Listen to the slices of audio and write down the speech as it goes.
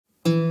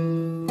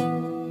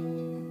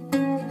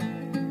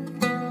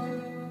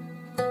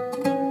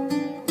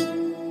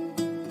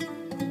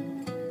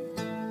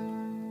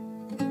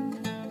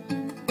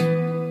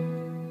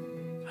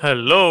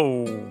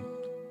Hello!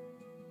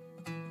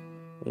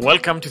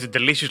 Welcome to the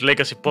Delicious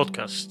Legacy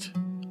podcast.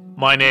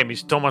 My name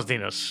is Thomas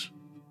Dinas,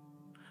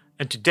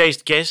 and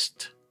today's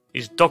guest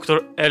is Dr.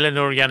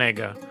 Eleanor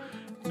Janega,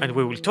 and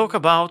we will talk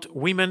about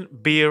women,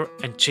 beer,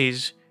 and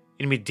cheese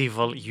in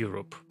medieval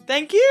Europe.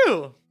 Thank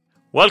you!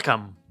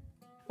 Welcome!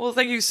 Well,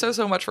 thank you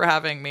so much for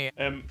having me.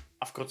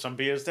 I've got some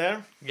beers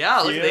there.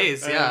 Yeah, look at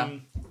these, yeah.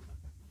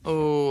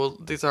 Oh,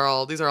 these are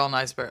all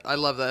nice beers. I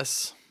love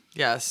this.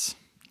 Yes.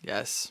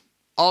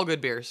 All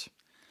good beers.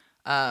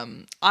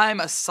 I'm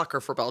a sucker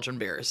for Belgian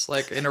beers,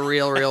 like in a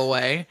real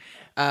way,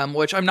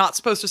 which I'm not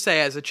supposed to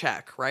say as a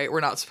Czech, right?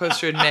 We're not supposed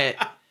to admit.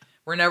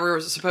 We're never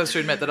supposed to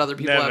admit that other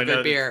people have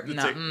good beer.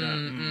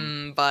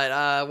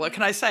 But what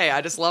can I say?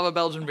 I just love a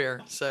Belgian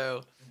beer,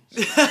 so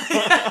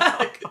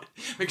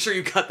make sure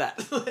you cut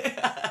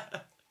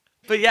that.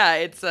 But yeah,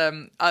 it's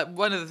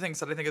one of the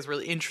things that I think is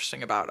really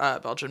interesting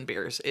about Belgian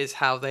beers is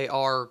how they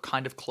are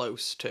kind of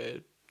close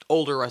to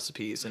older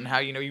recipes, and how,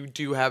 you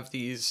do have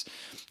these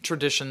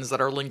traditions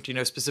that are linked,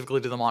 specifically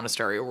to the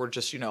monastery, or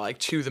just, like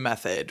to the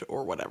method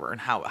or whatever,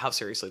 and how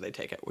seriously they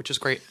take it, which is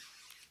great.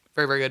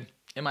 Very, very good,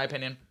 in my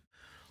opinion.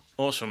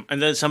 Awesome. And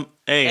then some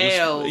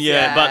ales.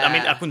 Yeah, but I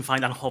mean, I couldn't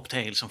find unhopped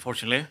ales,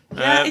 unfortunately.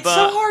 Yeah, it's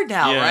so hard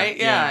now, right?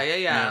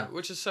 Yeah.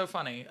 Which is so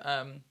funny.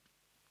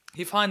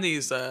 You find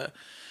these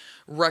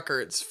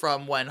records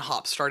from when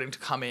hops starting to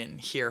come in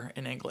here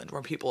in England,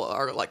 where people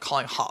are like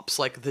calling hops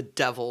like the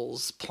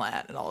devil's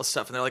plant and all this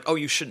stuff, and they're like, oh,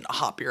 you shouldn't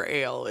hop your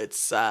ale,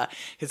 it's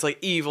like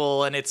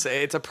evil, and it's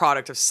a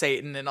product of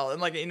Satan, and all,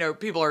 and like,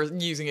 people are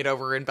using it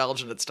over in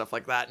Belgium and stuff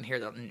like that, and here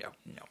they're no.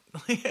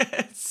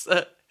 It's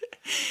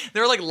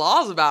there were like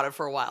laws about it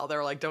for a while. They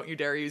were like, don't you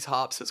dare use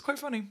hops. It's quite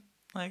funny.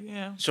 Like,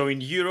 yeah. So in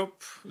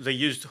Europe, they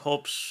used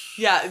hops?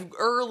 Yeah,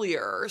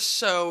 earlier.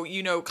 So,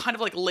 kind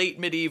of like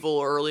late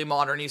medieval, early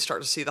modern, you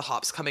start to see the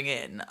hops coming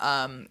in.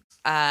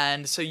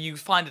 And so you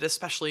find it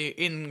especially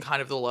in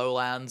kind of the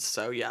lowlands.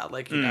 So, yeah,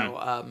 like,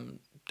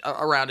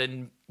 around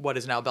in what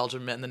is now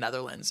Belgium and the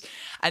Netherlands.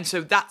 And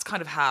so that's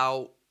kind of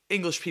how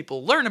English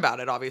people learn about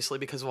it, obviously,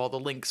 because of all the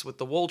links with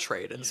the wool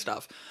trade and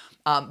stuff.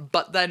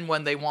 But then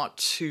when they want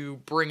to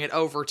bring it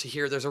over to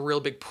here, there's a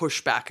real big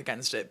pushback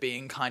against it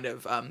being kind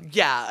of,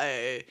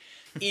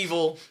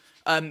 evil.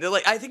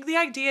 I think the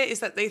idea is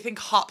that they think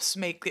hops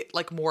make it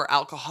like more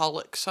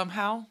alcoholic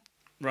somehow.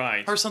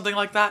 Right. Or something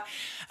like that.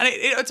 And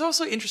it's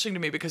also interesting to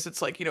me because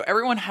it's like,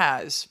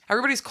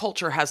 everybody's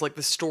culture has like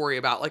this story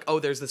about like, oh,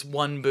 there's this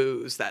one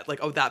booze that like,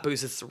 oh, that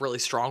booze is a really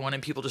strong one,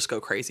 and people just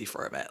go crazy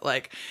for it.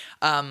 Like,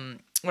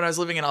 when I was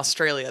living in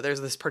Australia, there's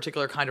this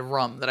particular kind of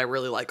rum that I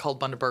really like called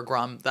Bundaberg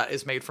rum that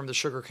is made from the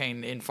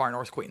sugarcane in far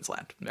north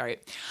Queensland, right?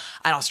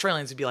 And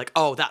Australians would be like,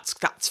 oh, that's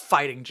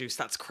fighting juice,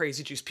 that's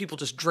crazy juice. People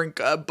just drink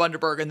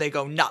Bundaberg and they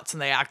go nuts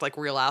and they act like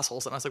real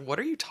assholes. And I was like, what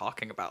are you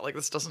talking about? Like,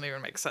 this doesn't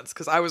even make sense,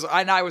 because I was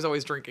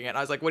always drinking it. And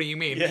I was like, what do you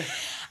mean? Yeah.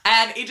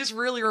 And it just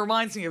really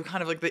reminds me of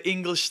kind of like the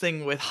English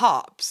thing with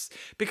hops,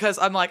 because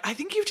I'm like, I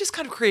think you've just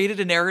kind of created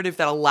a narrative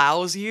that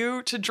allows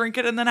you to drink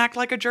it and then act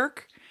like a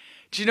jerk.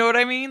 Do you know what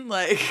I mean?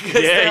 Like,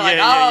 because they're like,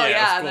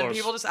 and then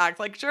people just act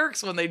like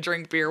jerks when they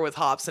drink beer with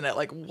hops in it.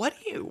 Like, what?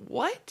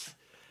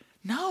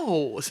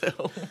 No.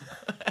 So,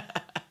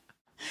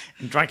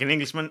 drunken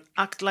Englishmen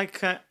act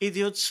like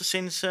idiots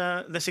since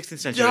the 16th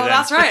century. No,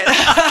 that's right.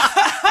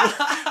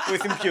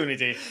 With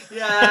impunity.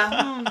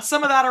 Yeah,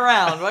 some of that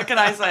around. What can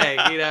I say?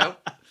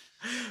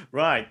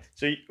 Right.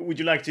 So, would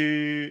you like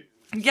to?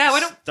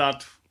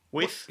 Start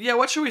with? Yeah.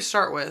 What should we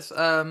start with?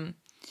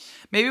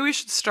 Maybe we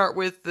should start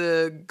with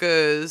the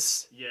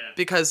gueuze,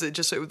 because it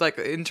like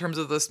in terms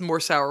of this more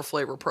sour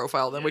flavor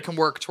profile, then we can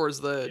work towards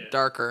the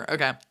darker.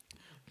 Okay,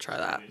 try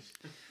that.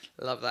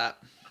 Love that.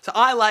 So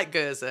I like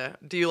gueuze.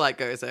 Do you like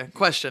gueuze?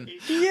 Question.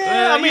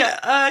 Yeah,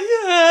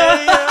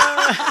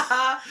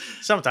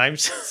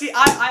 sometimes. See,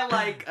 I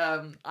like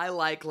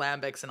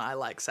lambics and I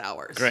like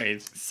sours.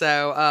 Great.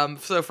 So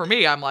for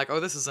me, I'm like, oh,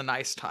 this is a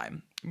nice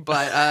time.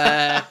 But,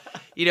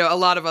 a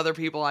lot of other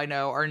people I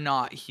know are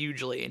not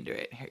hugely into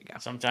it. Here you go.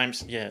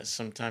 Sometimes.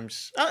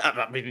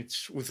 I mean,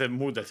 it's with the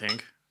mood, I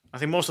think. I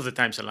think most of the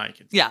times I like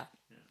it. Yeah.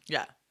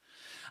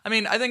 I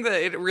mean, I think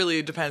that it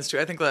really depends, too.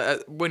 I think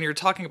that when you're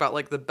talking about,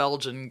 like, the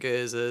Belgian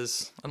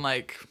gueuzes, I'm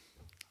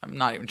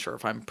not even sure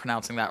if I'm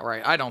pronouncing that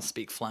right. I don't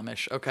speak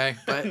Flemish, okay?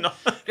 But no.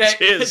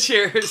 Okay,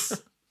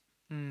 cheers.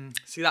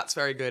 See, that's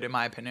very good, in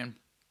my opinion.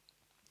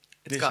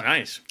 It's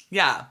nice.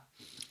 Yeah.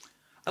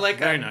 I like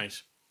very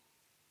nice.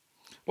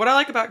 What I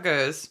like about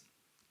gueuze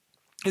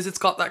is it's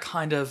got that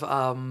kind of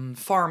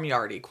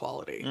farmyardy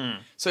quality.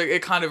 So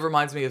it kind of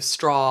reminds me of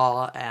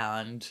straw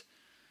and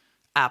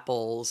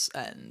apples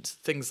and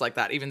things like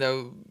that. Even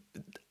though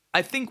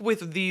I think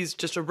with these,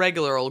 just a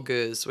regular old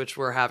gueuze, which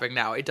we're having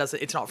now,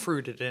 it's not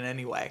fruited in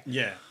any way.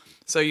 Yeah.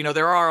 So,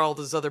 there are all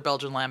those other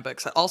Belgian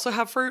lambics that also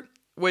have fruit,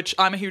 which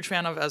I'm a huge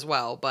fan of as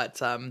well.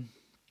 But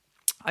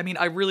I mean,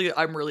 I'm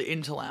really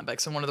into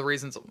lambics, and one of the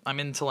reasons I'm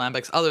into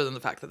lambics, other than the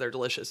fact that they're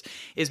delicious,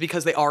 is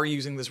because they are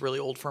using this really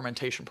old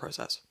fermentation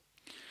process.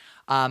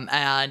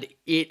 And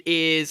it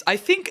is, I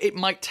think it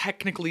might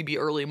technically be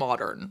early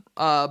modern,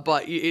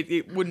 but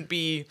it wouldn't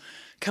be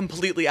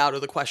completely out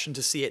of the question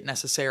to see it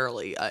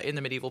necessarily in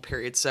the medieval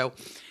period. So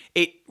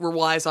it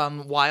relies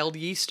on wild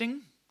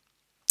yeasting.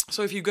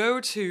 So if you go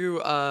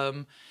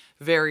to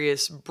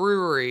various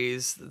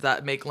breweries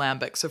that make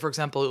lambic, so for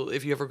example,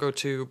 if you ever go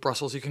to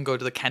Brussels, you can go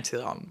to the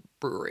Cantillon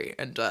brewery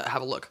and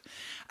have a look.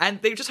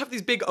 And they just have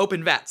these big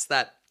open vats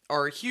that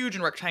are huge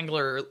and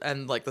rectangular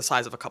and like the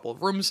size of a couple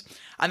of rooms,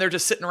 and they're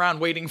just sitting around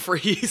waiting for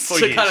yeast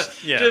to kind of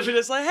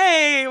just like,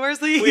 hey, where's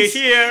the yeast? We're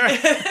here.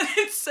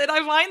 And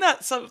I find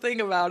that something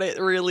about it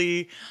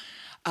really,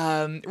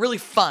 really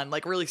fun,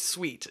 like really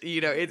sweet. You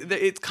know,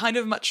 it's kind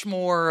of much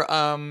more.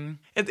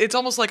 It's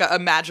almost like a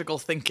magical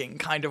thinking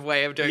kind of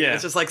way of doing it.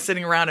 It's just like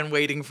sitting around and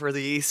waiting for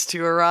the yeast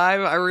to arrive.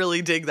 I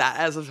really dig that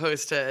as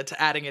opposed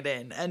to adding it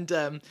in,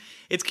 and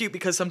it's cute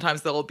because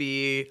sometimes there'll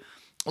be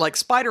like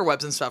spider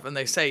webs and stuff, and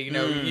they say, you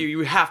know,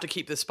 you have to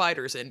keep the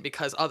spiders in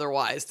because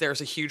otherwise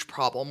there's a huge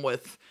problem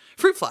with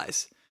fruit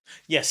flies.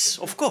 Yes,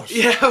 of course.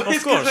 Yeah,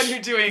 of course. When you're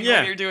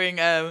doing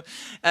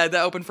the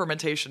open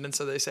fermentation, and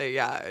so they say,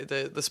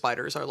 the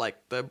spiders are like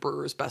the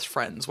brewer's best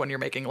friends when you're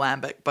making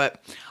lambic.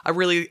 But I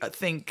really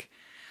think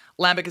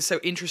lambic is so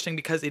interesting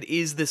because it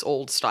is this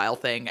old style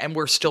thing, and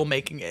we're still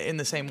making it in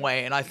the same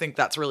way, and I think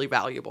that's really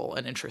valuable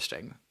and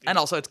interesting, and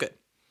also it's good.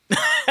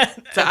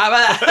 So how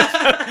about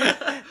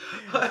that?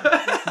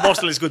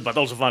 Mostly it's good, but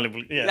also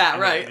valuable. Yeah,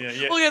 right.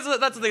 Yeah. Well, yeah,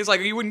 that's the thing. It's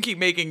like you wouldn't keep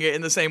making it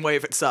in the same way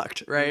if it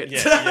sucked, right? Yeah,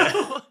 So,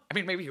 yeah. I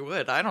mean, maybe you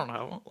would. I don't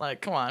know.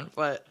 Like, come on,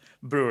 but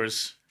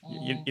Brewers,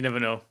 you never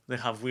know. They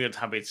have weird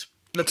habits.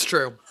 that's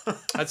true.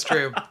 That's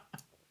true.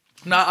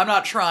 I'm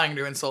not trying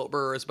to insult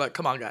brewers, but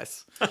come on,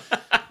 guys.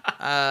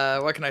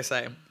 What can I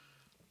say?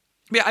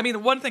 Yeah, I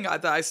mean, one thing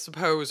that I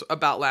suppose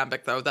about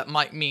lambic, though, that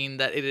might mean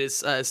that it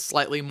is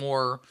slightly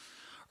more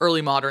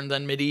early modern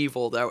than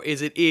medieval, though,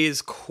 is it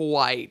is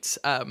quite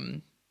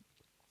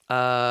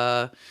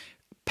pétillant,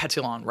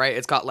 right?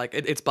 It's got like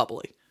it's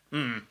bubbly.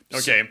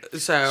 Okay.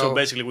 So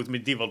basically, with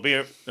medieval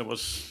beer, there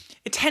was.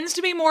 It tends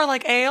to be more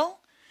like ale.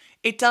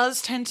 It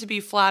does tend to be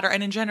flatter,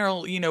 and in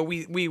general, you know,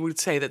 we would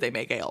say that they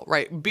make ale,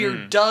 right?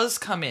 Beer does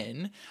come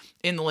in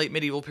the late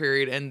medieval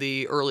period and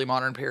the early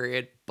modern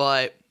period,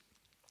 but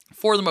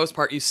for the most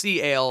part, you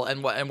see ale,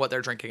 and what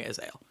they're drinking is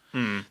ale.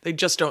 They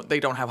just don't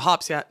have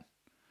hops yet.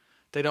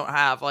 They don't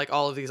have like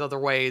all of these other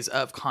ways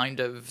of kind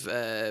of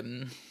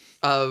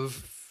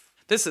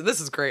this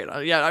is great.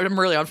 Yeah, I'm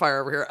really on fire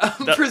over here.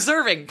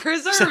 Preserving.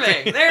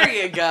 There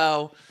you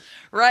go.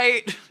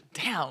 Right.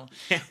 Damn.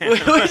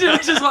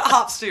 Which is what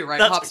hops do, right?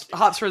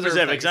 Hops preserve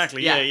things.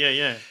 Exactly.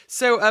 Yeah.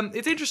 So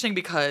it's interesting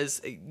because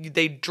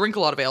they drink a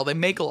lot of ale, they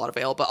make a lot of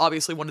ale, but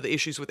obviously one of the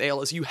issues with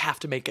ale is you have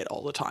to make it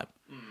all the time,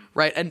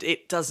 right? And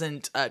it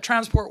doesn't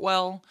transport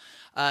well.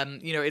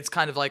 You know, it's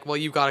kind of like, well,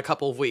 you've got a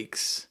couple of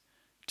weeks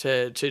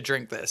to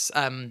drink this.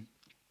 And,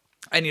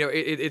 you know,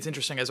 it's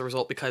interesting as a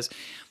result because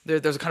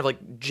there's a kind of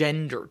like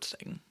gendered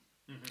thing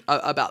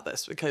about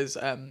this because,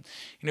 you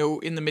know,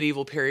 in the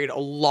medieval period, a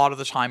lot of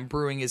the time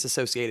brewing is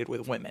associated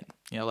with women,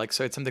 you know, like,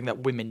 so it's something that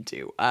women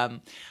do.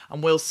 And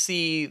we'll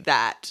see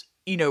that,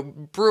 you know,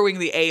 brewing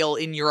the ale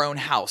in your own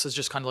house is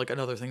just kind of like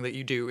another thing that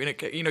you do. And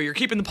it, you know, you're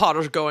keeping the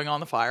potters going on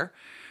the fire,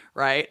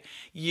 right?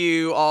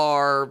 You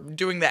are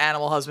doing the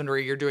animal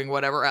husbandry, you're doing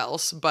whatever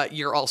else, but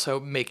you're also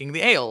making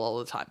the ale all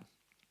the time.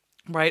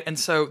 Right. And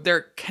so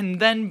there can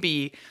then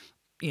be,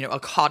 you know, a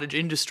cottage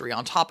industry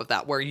on top of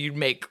that where you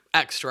make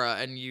extra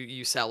and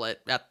you sell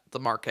it at the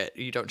market.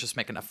 You don't just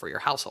make enough for your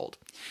household.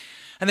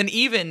 And then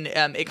even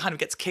it kind of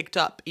gets kicked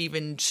up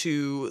even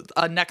to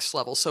a next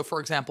level. So, for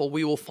example,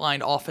 we will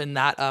find often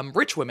that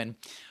rich women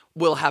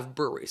will have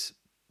breweries.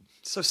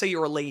 So say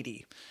you're a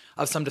lady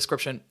of some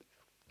description.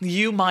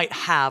 You might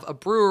have a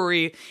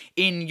brewery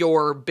in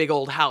your big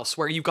old house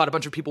where you've got a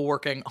bunch of people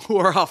working who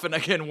are often,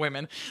 again,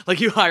 women.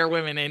 Like you hire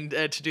women in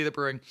to do the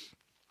brewing.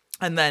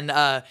 And then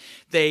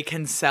they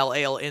can sell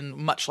ale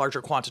in much larger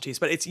quantities.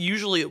 But it's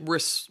usually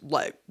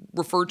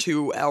referred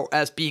to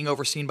as being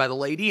overseen by the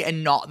lady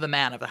and not the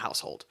man of the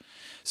household.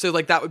 So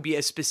like that would be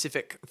a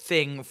specific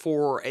thing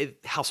for a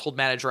household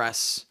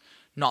manageress,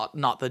 not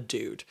the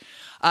dude.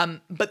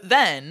 But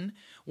then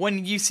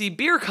when you see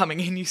beer coming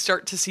in, you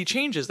start to see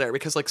changes there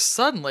because like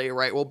suddenly,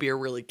 right, well, beer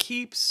really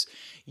keeps.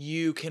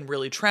 You can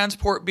really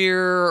transport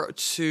beer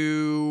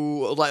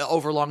to like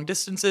over long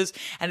distances,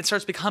 and it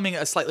starts becoming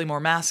a slightly more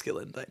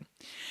masculine thing.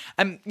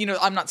 And, you know,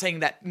 I'm not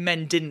saying that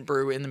men didn't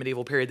brew in the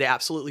medieval period. They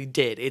absolutely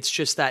did. It's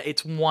just that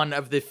it's one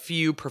of the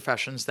few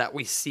professions that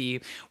we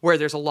see where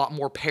there's a lot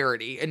more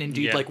parity, and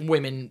indeed, like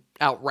women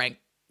outrank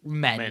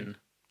men.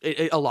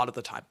 A lot of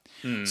the time.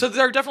 So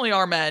there definitely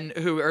are men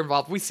who are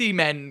involved. We see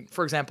men,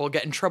 for example,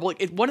 get in trouble.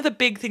 One of the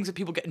big things that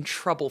people get in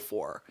trouble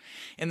for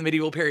in the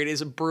medieval period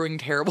is brewing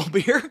terrible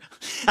beer.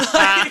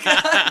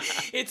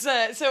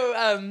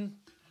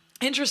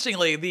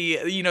 Interestingly,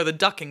 the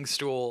ducking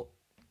stool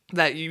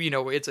that you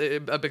know it's a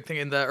big thing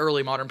in the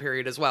early modern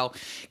period as well,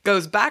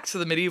 goes back to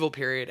the medieval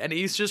period, and it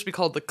used to just be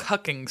called the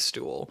cucking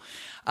stool.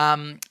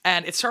 And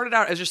it started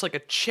out as just like a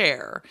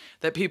chair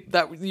that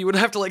you would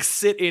have to like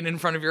sit in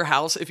front of your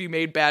house if you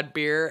made bad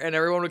beer, and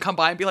everyone would come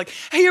by and be like,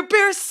 "Hey, your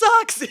beer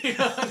sucks," you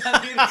know,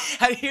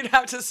 and you'd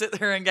have to sit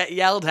there and get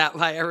yelled at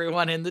by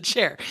everyone in the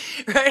chair,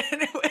 right?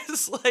 And it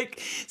was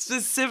like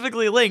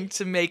specifically linked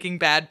to making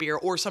bad beer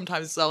or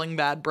sometimes selling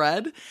bad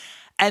bread.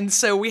 And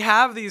so we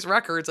have these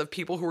records of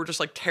people who were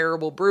just like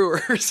terrible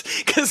brewers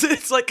because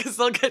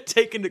they'll get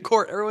taken to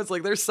court. Everyone's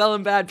like, they're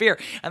selling bad beer.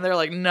 And they're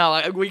like,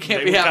 no, we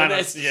can't be having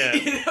this. Yeah.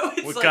 You know,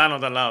 we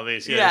cannot allow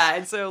this. Yes. Yeah.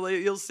 And so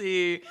you'll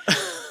see.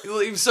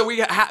 So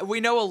we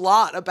know a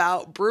lot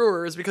about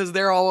brewers because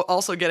they're all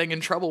also getting in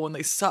trouble when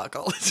they suck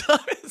all the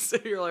time. So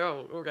you're like,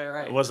 oh, okay,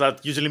 right. Was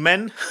that usually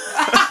men?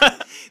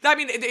 I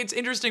mean, it's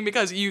interesting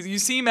because you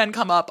see men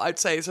come up, I'd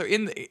say. So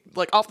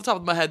like off the top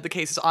of my head, the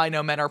cases I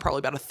know, men are probably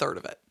about a third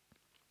of it.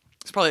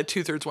 It's probably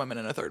 2/3 women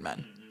and 1/3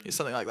 men,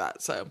 something like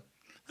that. So,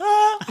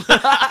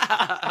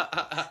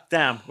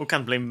 damn, we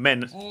can't blame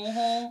men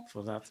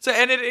for that. So,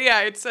 and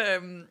it's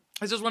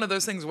just one of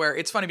those things where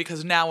it's funny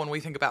because now when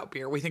we think about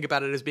beer, we think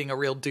about it as being a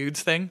real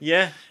dudes thing.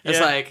 Yeah, it's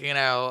like, you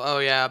know, oh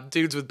yeah,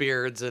 dudes with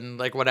beards and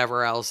like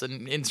whatever else,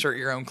 and insert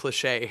your own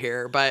cliche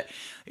here. But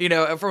you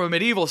know, from a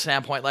medieval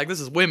standpoint, like this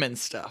is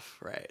women's stuff,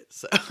 right?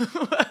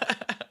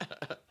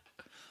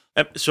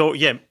 So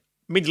yeah.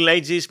 Middle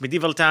Ages,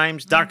 medieval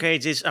times, Dark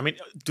Ages, I mean,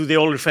 do they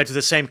all refer to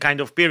the same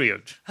kind of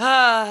period?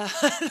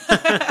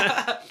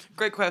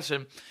 Great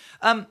question.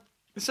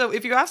 So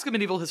if you ask a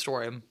medieval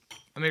historian,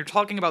 and they're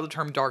talking about the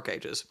term Dark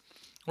Ages,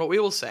 what we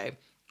will say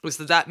is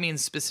that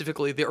means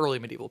specifically the early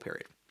medieval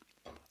period.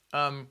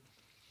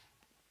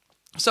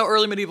 So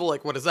early medieval,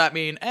 like, what does that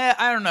mean?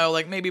 I don't know,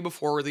 like maybe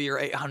before the year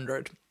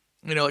 800.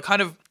 You know, like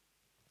kind of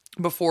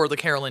before the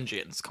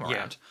Carolingians come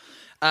around.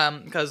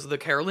 Because the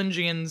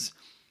Carolingians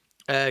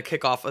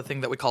kick off a thing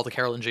that we call the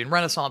Carolingian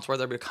Renaissance, where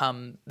there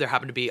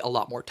happen to be a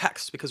lot more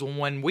texts. Because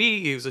when we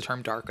use the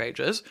term Dark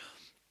Ages,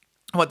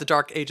 what the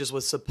Dark Ages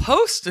was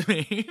supposed to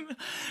mean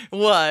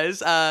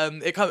was,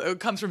 it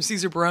comes from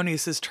Caesar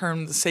Baronius'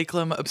 term, the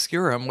Sacrum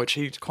Obscurum, which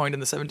he coined in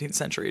the 17th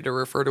century to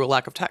refer to a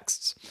lack of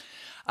texts.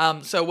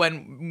 So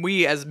when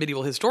we as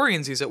medieval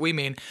historians use it, we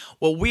mean,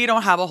 well, we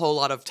don't have a whole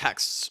lot of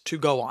texts to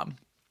go on,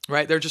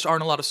 right? There just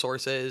aren't a lot of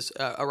sources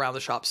around the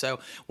shop. So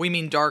we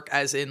mean dark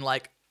as in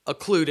like,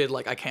 occluded,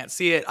 like I can't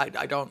see it.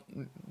 I don't.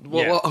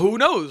 Well, who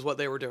knows what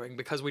they were doing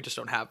because we just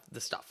don't have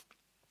the stuff.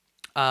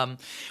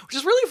 Which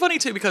is really funny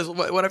too because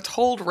when I've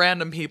told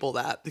random people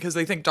that, because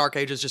they think Dark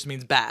Ages just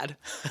means bad,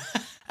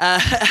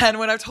 and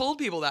when I've told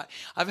people that,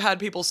 I've had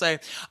people say,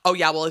 "Oh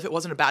yeah, well if it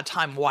wasn't a bad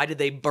time, why did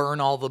they burn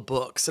all the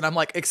books?" And I'm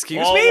like,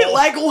 "Excuse me,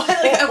 like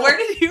what? Where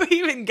did you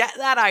even get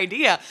that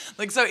idea?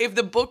 Like so if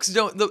the books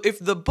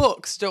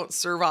don't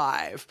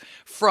survive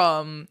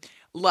from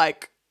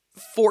like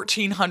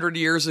 1400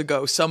 years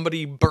ago,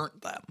 somebody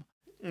burnt them.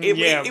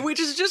 Which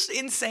is just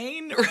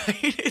insane,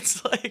 right?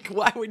 It's like,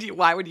 why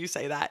would you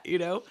say that, you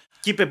know?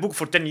 Keep a book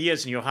for 10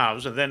 years in your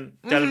house and then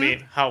tell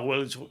me how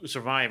will it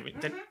survive.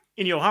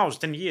 In your house,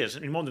 10 years,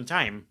 in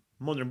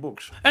modern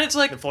books. And it's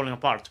like... They're falling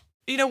apart.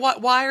 You know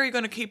what? Why are you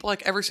going to keep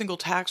like every single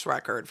tax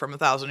record from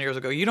 1,000 years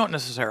ago? You don't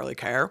necessarily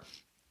care.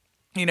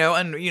 You know,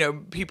 and, you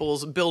know,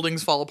 people's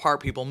buildings fall apart,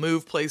 people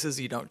move places,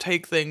 you don't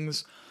take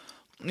things...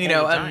 You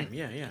know,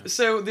 and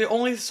so the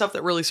only stuff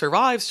that really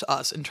survives to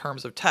us in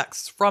terms of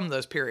texts from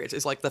those periods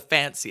is like the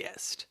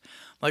fanciest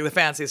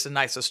and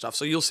nicest stuff.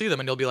 So you'll see them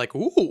and you'll be like,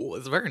 ooh,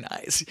 it's very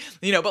nice.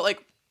 You know, but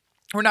like,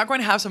 we're not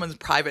going to have someone's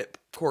private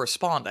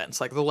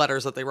correspondence, like the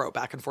letters that they wrote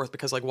back and forth,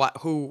 because like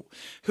who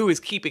is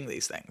keeping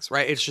these things,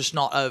 right? It's just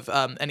not of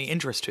any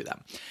interest to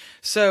them.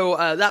 So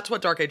that's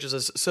what Dark Ages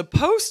is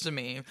supposed to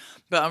mean.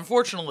 But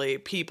unfortunately,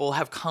 people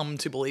have come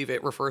to believe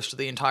it refers to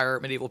the entire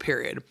medieval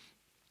period.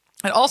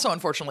 And also,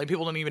 unfortunately,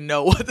 people don't even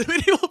know what the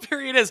medieval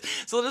period is.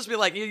 So they'll just be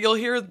like, you'll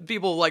hear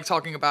people like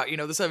talking about, you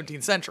know, the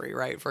 17th century,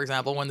 right? For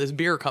example, when this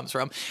beer comes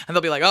from, and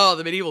they'll be like, oh,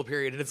 the medieval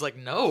period. And it's like,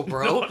 no,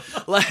 bro,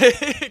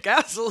 like,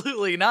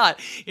 absolutely not,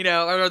 you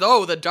know, or,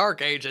 oh, the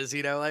Dark Ages,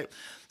 you know, like,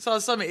 saw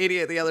some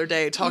idiot the other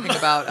day talking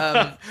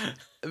about,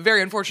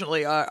 very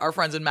unfortunately, our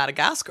friends in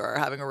Madagascar are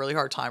having a really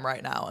hard time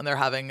right now. And they're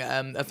having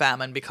a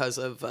famine because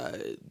of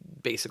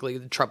basically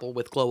the trouble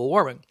with global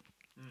warming.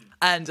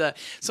 And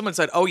someone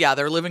said, oh, yeah,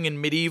 they're living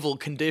in medieval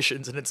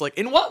conditions. And it's like,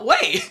 in what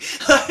way?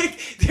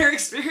 Like, they're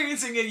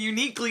experiencing a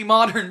uniquely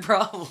modern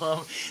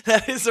problem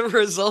that is a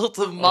result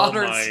of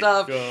modern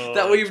stuff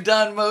that we've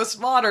done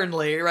most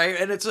modernly, right?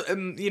 And it's,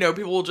 you know,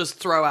 people will just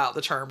throw out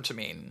the term to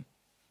mean,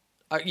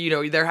 you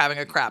know, they're having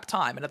a crap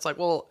time. And it's like,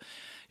 well,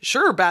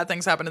 sure, bad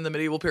things happen in the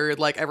medieval period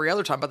like every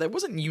other time, but that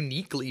wasn't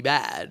uniquely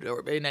bad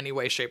or in any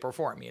way, shape, or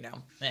form, you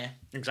know?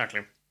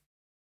 Exactly.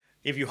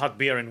 If you had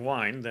beer and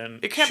wine, then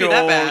it can't be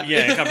that bad.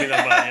 Yeah, it can't be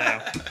that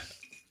bad.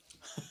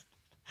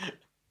 Yeah.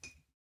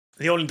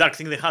 The only dark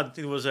thing they had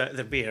was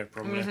the beer,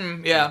 probably.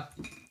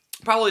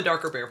 Probably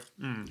darker beer.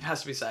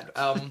 Has to be said.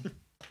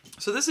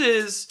 So this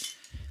is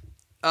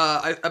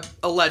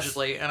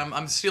Allegedly, and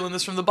I'm stealing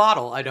this from the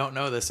bottle. I don't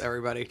know this,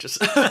 everybody. Just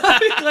to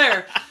be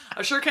clear.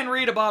 I sure can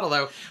read a bottle,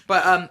 though.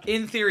 But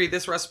in theory,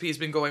 this recipe has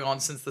been going on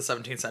since the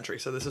 17th century.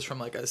 So this is from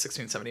like a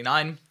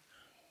 1679.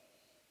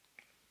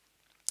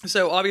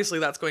 So obviously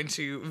that's going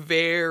to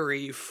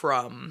vary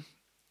from,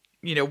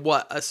 you know,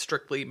 what a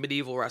strictly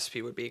medieval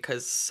recipe would be.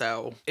 Because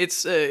so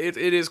it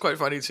is quite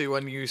funny, too,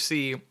 when you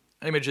see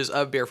images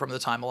of beer from the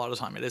time. A lot of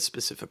the time it is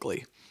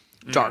specifically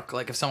dark.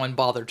 Like if someone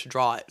bothered to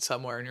draw it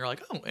somewhere and you're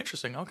like, oh,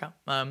 interesting. Okay.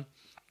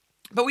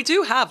 But we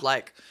do have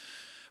like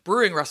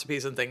brewing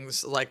recipes and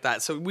things like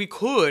that. So we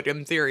could,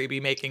 in theory, be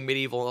making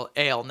medieval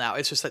ale now.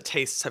 It's just that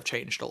tastes have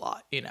changed a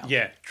lot, you know?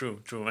 Yeah,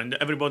 true. And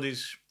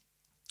everybody's,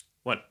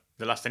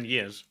 the last 10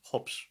 years,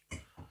 hops.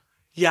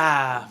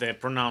 Yeah. They're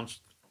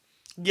pronounced.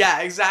 Yeah,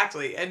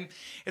 exactly. And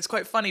it's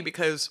quite funny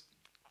because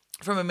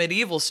from a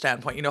medieval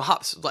standpoint, you know,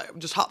 hops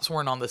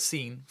weren't on the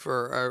scene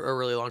for a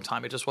really long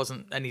time. It just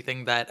wasn't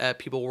anything that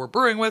people were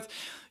brewing with,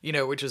 you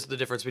know, which is the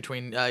difference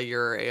between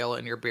your ale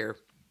and your beer.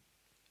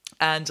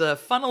 And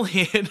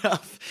funnily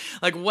enough,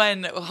 like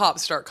when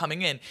hops start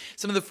coming in,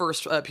 some of the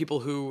first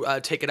people who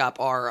take it up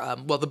are,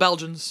 the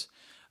Belgians.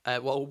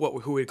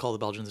 Who we call the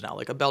Belgians now,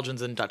 like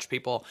Belgians and Dutch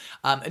people,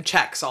 and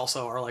Czechs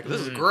also are like,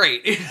 this is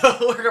great. You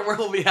know,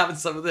 we'll be having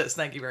some of this.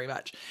 Thank you very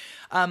much.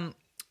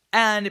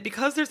 And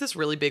because there's this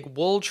really big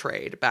wool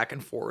trade back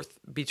and forth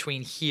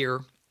between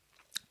here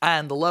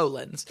and the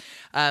lowlands,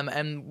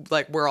 and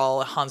like we're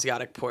all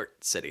Hanseatic port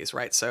cities,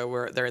 right?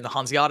 So they're in the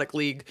Hanseatic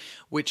League,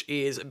 which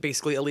is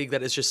basically a league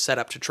that is just set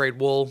up to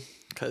trade wool.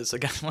 Because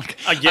again,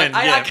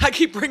 I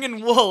keep bringing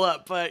wool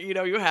up, but you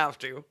know you have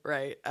to,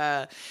 right?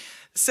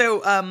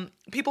 So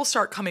people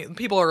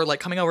are like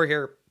coming over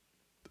here.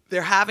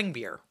 They're having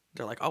beer.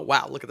 They're like, oh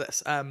wow, look at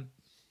this. And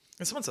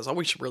someone says, oh,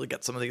 we should really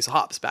get some of these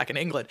hops back in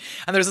England.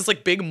 And there's this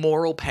like big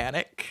moral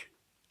panic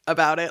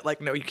about it.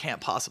 Like, no, you can't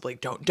possibly,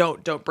 don't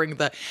bring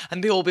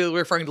and people will be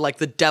referring to like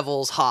the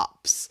devil's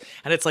hops.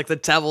 And it's like the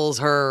devil's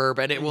herb,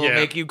 and it will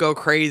make you go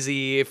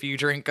crazy if you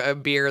drink a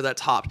beer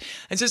that's hopped.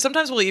 And so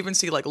sometimes we'll even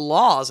see like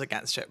laws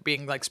against it,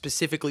 being like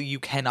specifically you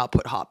cannot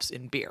put hops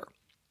in beer.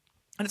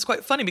 And it's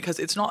quite funny because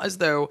it's not as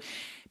though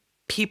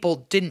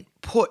people didn't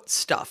put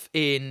stuff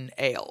in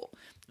ale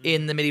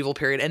in the medieval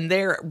period. And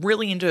they're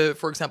really into,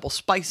 for example,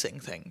 spicing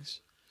things.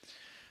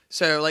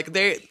 So like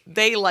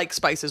they like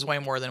spices way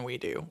more than we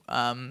do.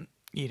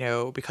 You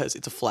know, because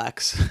it's a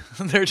flex.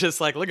 They're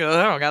just like, look at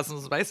that, I got some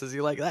spices.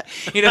 You like that?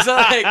 You know, so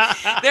like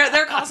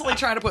they're constantly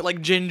trying to put like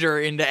ginger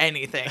into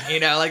anything. You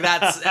know, like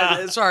that's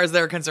as far as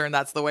they're concerned,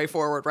 that's the way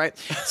forward, right?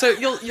 So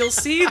you'll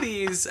see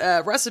these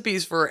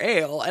recipes for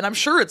ale, and I'm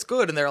sure it's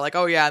good. And they're like,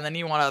 oh yeah, and then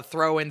you want to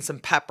throw in some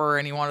pepper,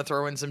 and you want to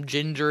throw in some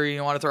ginger, and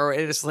you want to throw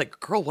it. It's like,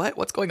 girl,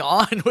 what's going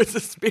on with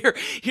this beer?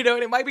 You know,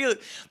 and it might be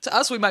to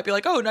us, we might be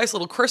like, oh, nice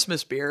little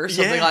Christmas beer, or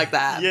something like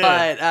that.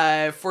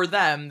 Yeah. But for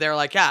them, they're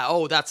like, yeah,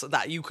 oh, that's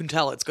that. You can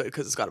tell it's good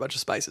because it's got a bunch of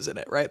spices in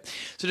it, right?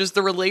 So just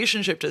the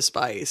relationship to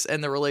spice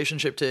and the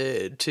relationship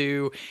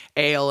to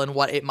ale and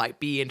what it might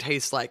be and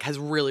taste like has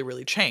really,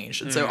 really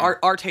changed. And so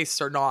our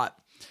tastes are not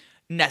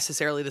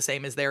necessarily the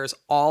same as theirs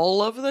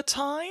all of the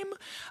time,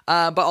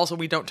 but also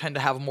we don't tend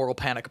to have a moral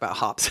panic about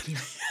hops.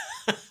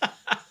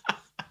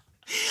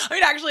 I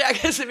mean, actually, I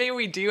guess maybe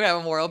we do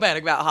have a moral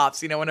panic about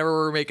hops, you know, whenever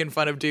we're making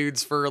fun of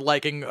dudes for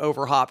liking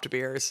over-hopped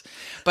beers.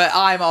 But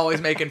I'm always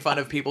making fun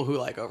of people who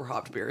like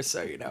over-hopped beers,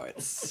 so, you know,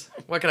 it's...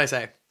 What can I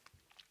say?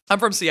 I'm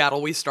from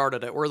Seattle. We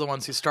started it. We're the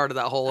ones who started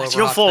that whole over-hop It's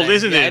your fault, thing.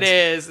 isn't it? It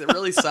is. It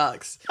really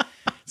sucks.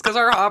 It's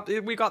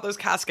because we got those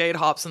Cascade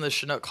hops and the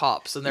Chinook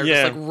hops, and they're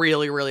just, like,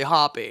 really, really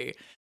hoppy.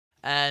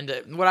 And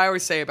what I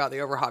always say about the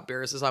overhop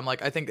beers is I'm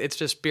like, I think it's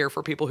just beer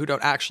for people who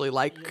don't actually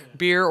like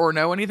beer or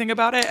know anything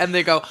about it. And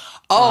they go,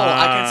 oh,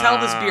 I can tell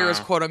this beer is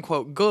quote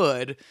unquote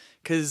good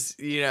because,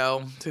 you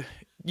know,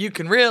 you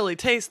can really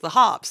taste the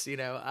hops, you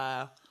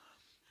know.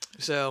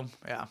 So,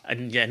 yeah.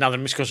 And yeah, another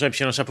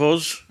misconception, I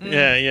suppose.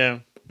 Yeah.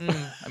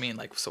 I mean,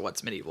 like, so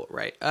what's medieval,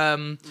 right?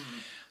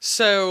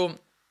 So...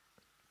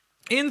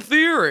 In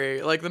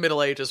theory, like the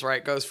Middle Ages,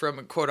 right, goes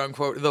from quote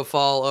unquote the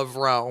fall of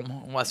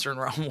Rome, Western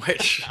Rome,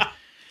 which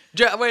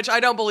I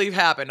don't believe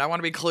happened. I want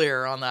to be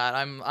clear on that.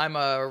 I'm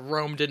a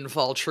Rome didn't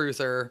fall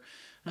truther.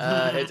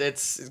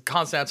 It's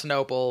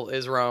Constantinople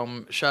is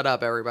Rome. Shut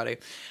up, everybody.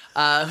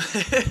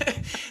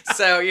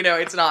 So you know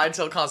it's not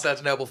until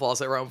Constantinople falls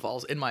that Rome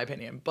falls, in my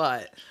opinion.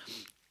 But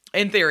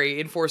in theory,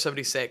 in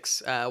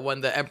 476,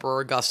 when the Emperor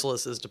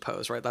Augustulus is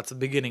deposed, right, that's the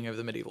beginning of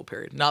the medieval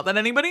period. Not that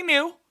anybody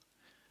knew.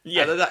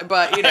 Yeah,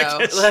 but you know,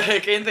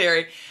 like in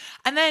theory,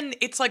 and then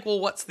it's like, well,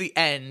 what's the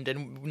end?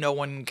 And no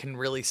one can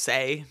really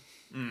say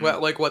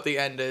what the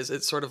end is.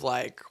 It's sort of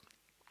like,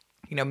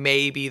 you know,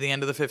 maybe the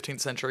end of the 15th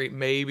century,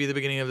 maybe the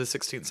beginning of the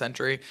 16th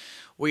century.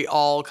 We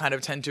all kind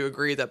of tend to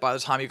agree that by the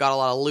time you got a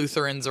lot of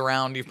Lutherans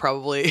around, you're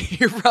probably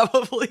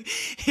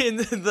in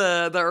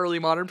the early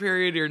modern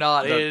period. You're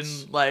not in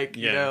like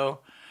you know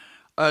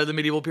the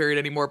medieval period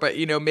anymore. But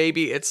you know,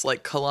 maybe it's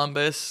like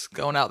Columbus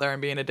going out there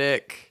and being a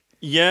dick.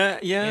 Yeah,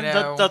 You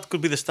know? that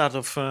could be the start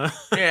of,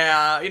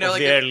 Yeah, you know, of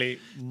like the early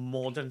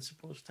modern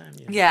supposed time.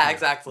 yeah,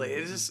 exactly.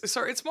 It's just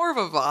sorry, it's more of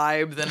a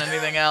vibe than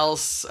anything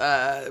else.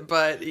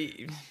 But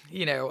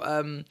you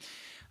know,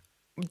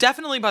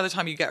 definitely by the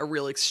time you get a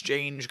real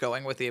exchange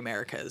going with the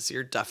Americas,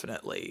 you're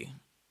definitely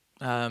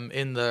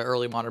in the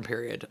early modern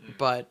period.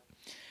 But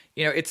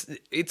you know,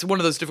 it's one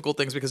of those difficult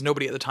things because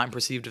nobody at the time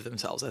perceived of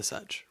themselves as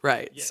such,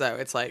 right? Yeah. So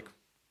it's like,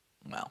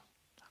 well,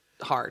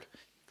 hard.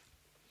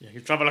 Yeah, you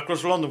travel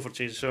across London for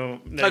cheese, so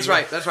That's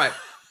right. That's right.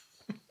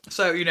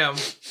 So you know,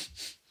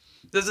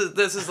 this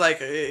is like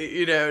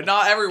you know,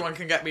 not everyone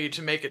can get me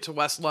to make it to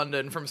West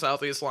London from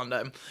Southeast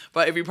London,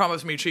 but if you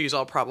promise me cheese,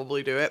 I'll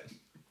probably do it.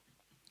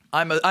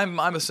 I'm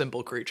a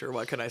simple creature.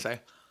 What can I say?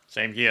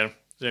 Same here.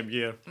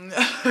 It's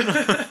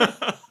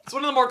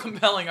one of the more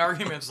compelling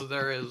arguments that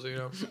there is, you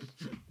know.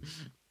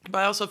 But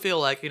I also feel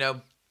like, you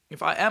know,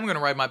 if I am going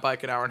to ride my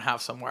bike an hour and a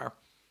half somewhere,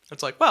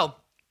 it's like, well,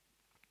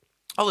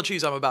 all the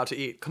cheese I'm about to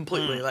eat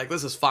completely, like,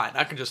 this is fine.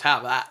 I can just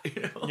have that,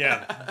 you know?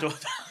 Yeah.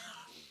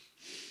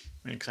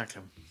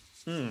 Exactly.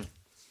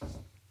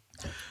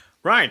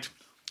 Right.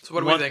 So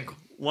what do we think?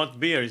 What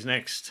beer is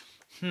next?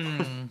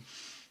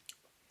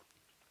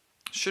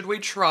 Should we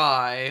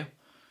try,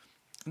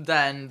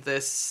 then,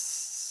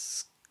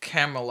 this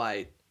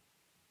Camelite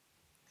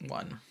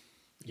one?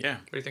 Yeah.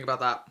 What do you think about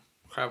that?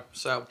 Okay,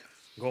 so...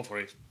 Go for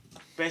it.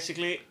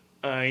 Basically,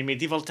 in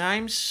medieval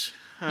times,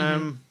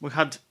 we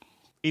had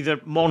either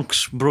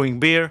monks brewing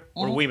beer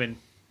or women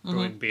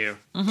brewing beer.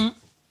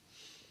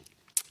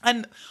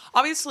 And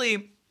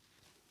obviously,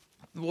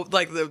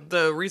 like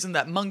the reason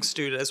that monks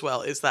do it as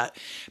well is that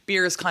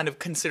beer is kind of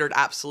considered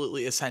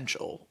absolutely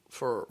essential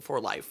for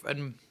life.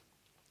 And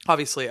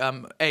obviously,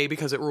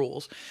 because it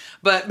rules.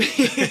 But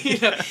you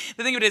know,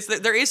 the thing of it is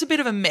that there is a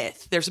bit of a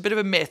myth. There's a bit of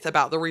a myth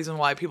about the reason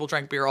why people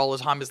drank beer all the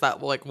time is that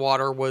like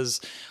water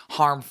was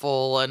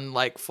harmful and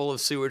like full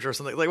of sewage or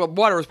something. Like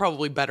water was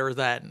probably better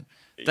then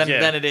than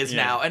it is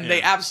now. And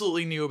they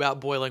absolutely knew about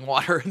boiling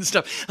water and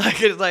stuff.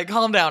 Like it's like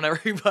calm down,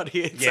 everybody.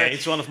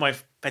 It's one of my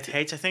pet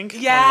hates, I think.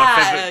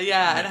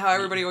 Yeah, and how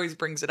everybody always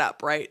brings it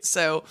up, right?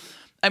 So,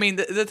 I mean,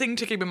 the thing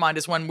to keep in mind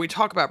is when we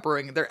talk about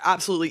brewing, there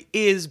absolutely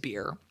is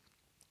beer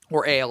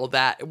or ale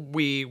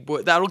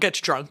that'll get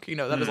you drunk, you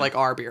know, that is like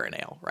our beer and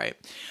ale, right?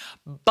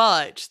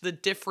 But the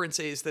difference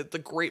is that the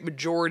great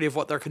majority of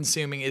what they're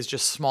consuming is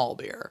just small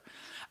beer.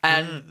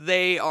 And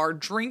they are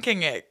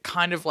drinking it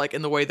kind of like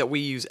in the way that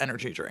we use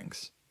energy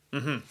drinks.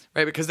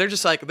 Right? Because they're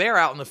just like, they're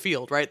out in the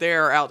field, right?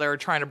 They're out there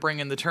trying to bring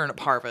in the turnip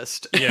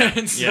harvest.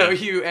 And so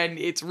and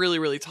it's really,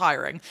 really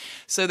tiring.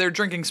 So they're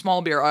drinking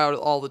small beer out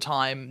all the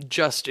time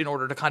just in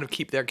order to kind of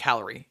keep their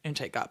calorie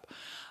intake up.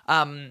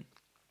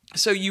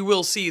 So you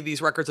will see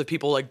these records of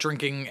people like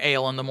drinking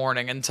ale in the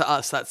morning, and to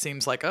us that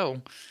seems like,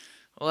 oh,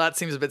 well, that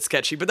seems a bit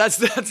sketchy, but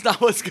that's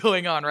not what's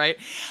going on, right?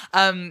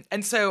 And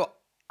so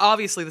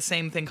obviously the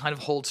same thing kind of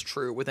holds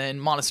true within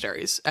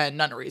monasteries and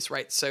nunneries,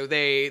 right? So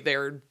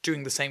they're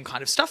doing the same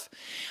kind of stuff.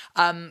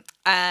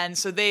 And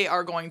so they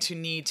are going to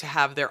need to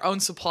have their own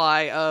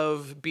supply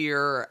of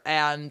beer,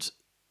 and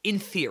in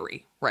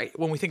theory, right,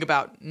 when we think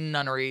about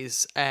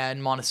nunneries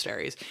and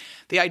monasteries,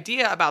 the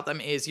idea about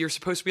them is you're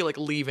supposed to be like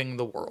leaving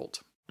the world.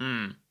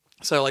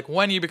 So like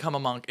when you become a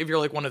monk, if you're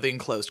like one of the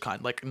enclosed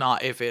kind, like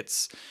not if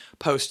it's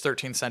post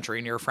 13th century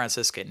and you're a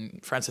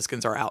Franciscan,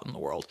 Franciscans are out in the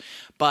world.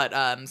 But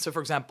so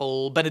for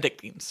example,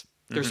 Benedictines,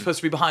 they're supposed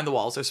to be behind the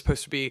walls. They're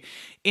supposed to be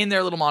in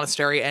their little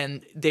monastery,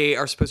 and they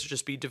are supposed to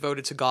just be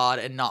devoted to God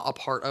and not a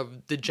part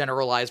of the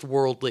generalized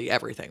worldly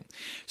everything.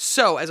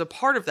 So as a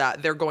part of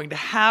that, they're going to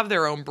have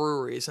their own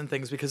breweries and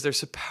things because they're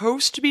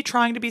supposed to be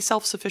trying to be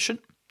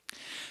self-sufficient.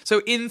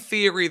 So in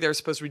theory, they're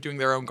supposed to be doing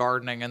their own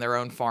gardening and their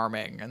own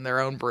farming and their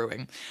own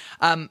brewing.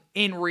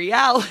 In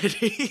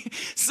reality,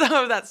 some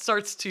of that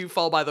starts to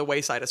fall by the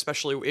wayside,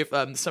 especially if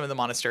some of the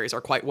monasteries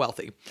are quite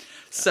wealthy.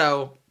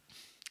 So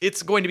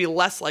it's going to be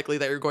less likely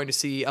that you're going to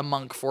see a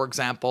monk, for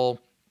example,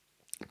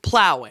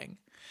 plowing.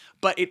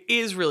 But it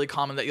is really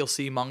common that you'll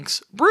see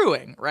monks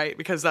brewing, right?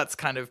 Because that's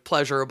kind of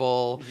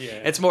pleasurable. Yeah.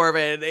 It's more of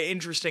an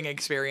interesting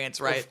experience,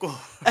 right? Of course.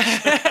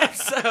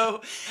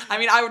 So, I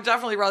mean, I would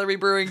definitely rather be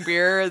brewing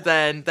beer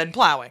than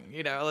plowing,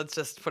 you know, let's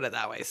just put it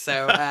that way.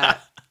 So,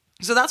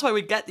 so that's why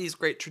we get these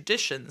great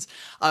traditions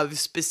of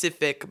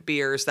specific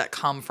beers that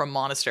come from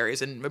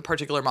monasteries, and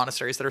particular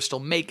monasteries that are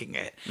still making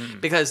it.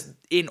 Because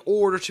in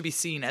order to be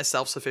seen as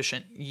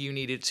self-sufficient, you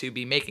needed to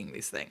be making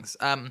these things.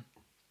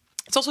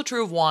 It's also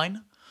true of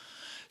wine.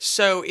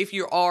 So if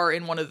you are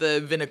in one of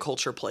the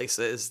viniculture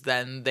places,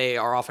 then they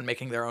are often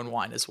making their own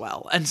wine as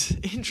well. And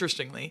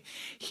interestingly,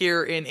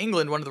 here in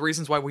England, one of the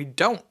reasons why we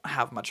don't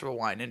have much of a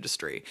wine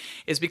industry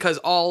is because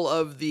all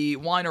of the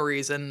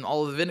wineries and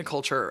all of the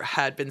viniculture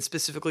had been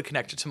specifically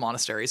connected to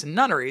monasteries and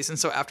nunneries. And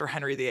so after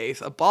Henry VIII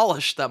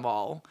abolished them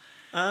all,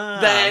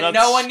 then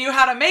no one knew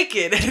how to make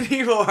it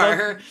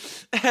anymore.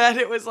 And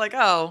it was like,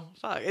 oh,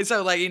 fuck. And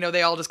so, like, you know,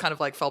 they all just kind of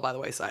like fell by the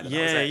wayside.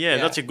 Yeah,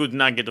 that's a good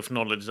nugget of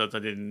knowledge that I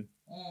didn't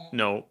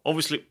know.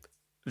 Obviously,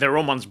 the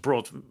Romans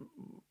brought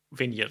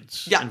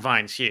vineyards and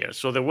vines here,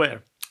 so there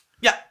were.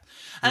 Yeah.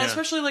 And Yeah.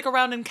 especially like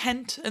around in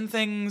Kent and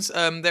things,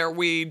 there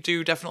we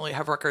do definitely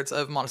have records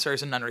of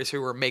monasteries and nunneries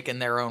who were making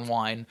their own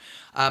wine.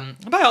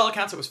 By all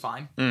accounts, it was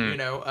fine. You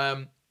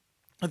know,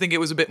 I think it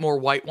was a bit more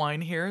white wine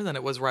here than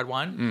it was red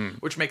wine,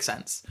 which makes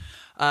sense.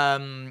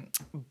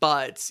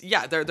 But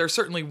yeah, there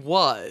certainly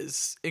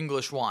was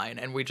English wine,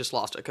 and we just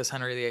lost it because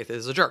Henry VIII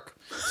is a jerk.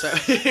 So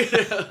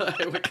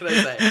what can I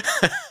say?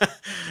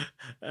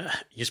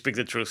 You speak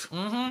the truth.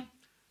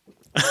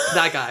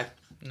 That guy,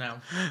 no,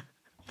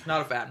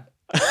 not a fan.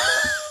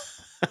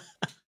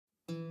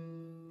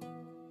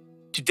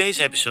 Today's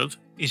episode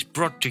is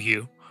brought to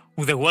you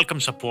with the welcome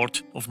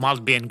support of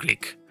Maltby and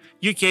Greek,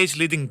 UK's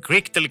leading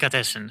Greek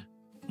delicatessen.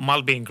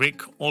 Maltby and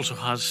Greek also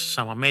has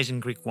some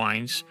amazing Greek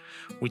wines,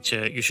 which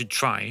you should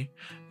try,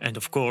 and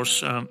of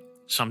course,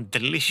 some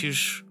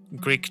delicious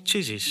Greek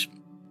cheeses,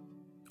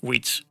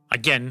 which,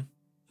 again,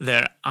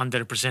 they're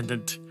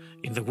underrepresented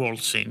in the world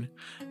scene.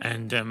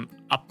 And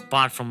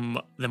apart from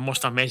the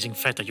most amazing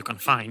feta you can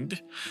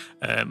find,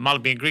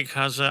 Maltby and Greek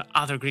has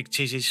other Greek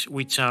cheeses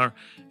which are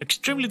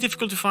extremely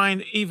difficult to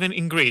find even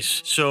in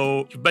Greece.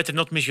 So you better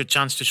not miss your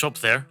chance to shop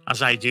there,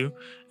 as I do,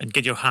 and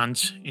get your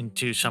hands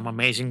into some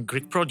amazing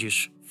Greek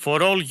produce.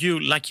 For all you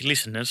lucky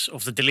listeners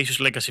of the Delicious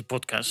Legacy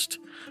podcast,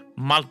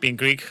 Maltby and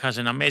Greek has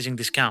an amazing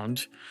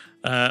discount,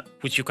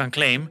 which you can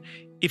claim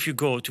if you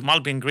go to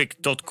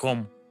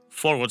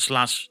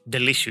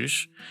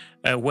maltbyandgreek.com/delicious,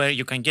 where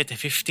you can get a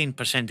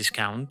 15%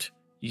 discount.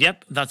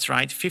 Yep, that's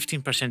right,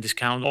 15%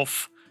 discount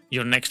off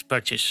your next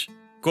purchase.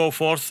 Go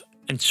forth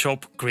and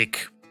shop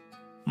Greek.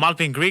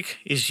 Maltby and Greek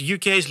is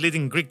UK's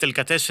leading Greek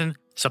delicatessen,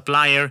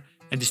 supplier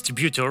and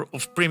distributor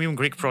of premium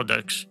Greek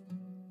products,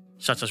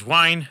 such as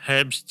wine,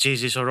 herbs,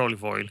 cheeses or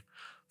olive oil,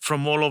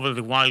 from all over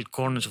the wild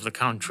corners of the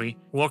country,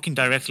 working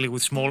directly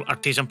with small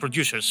artisan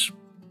producers.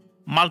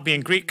 Maltby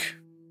and Greek,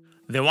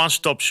 the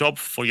one-stop shop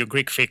for your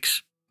Greek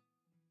fix.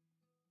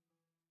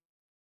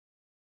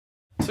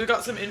 So we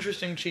got some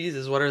interesting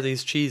cheeses. What are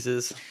these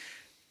cheeses?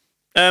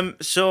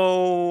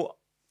 So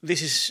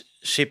this is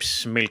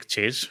sheep's milk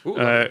cheese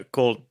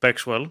called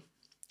Berkswell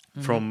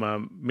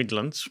from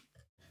Midlands.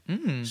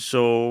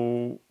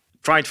 So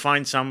try to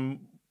find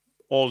some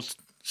old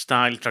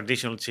style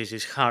traditional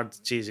cheeses, hard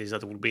cheeses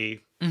that will be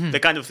the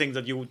kind of thing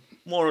that you would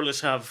more or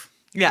less have,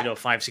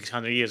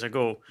 500-600 years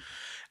ago,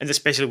 and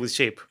especially with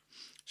sheep.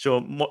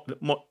 So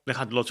they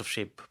had lots of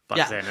sheep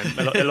back then, and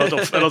a lot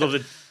of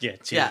the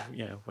cheese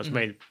was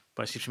made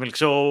by sheep's milk.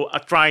 So I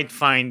tried to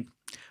find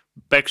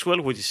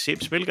Berkswell, which is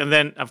sheep's milk, and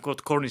then I've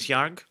got Cornish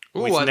Yarg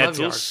with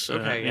nettles.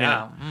 Okay,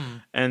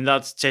 and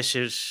that's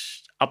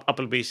Cheshire's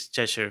Applebee's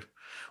Cheshire,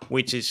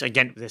 which is,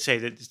 again, they say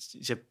that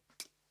it's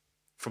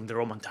from the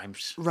Roman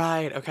times.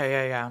 Right.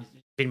 Okay. Yeah.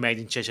 Been made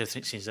in Cheshire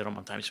since the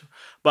Roman times.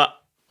 But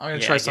I'm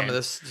gonna try some of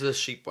this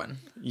sheep one.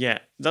 Yeah,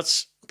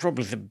 that's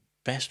probably the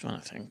best one, I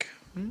think.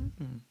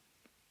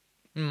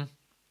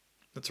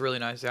 That's really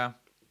nice. Yeah.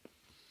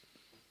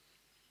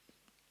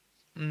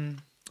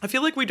 I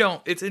feel like we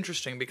don't. It's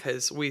interesting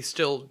because we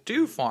still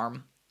do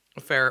farm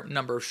a fair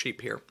number of sheep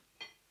here.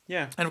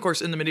 Yeah. And of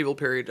course, in the medieval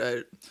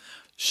period,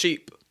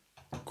 sheep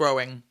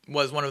growing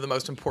was one of the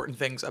most important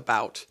things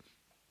about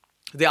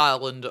the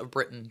island of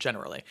Britain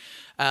generally,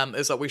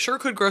 is that we sure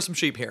could grow some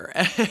sheep here.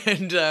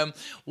 And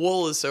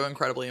wool is so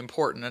incredibly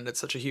important, and it's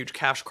such a huge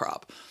cash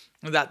crop,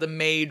 that the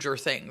major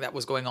thing that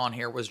was going on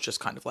here was just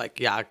kind of like,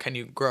 can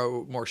you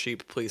grow more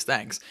sheep, please,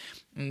 thanks.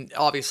 And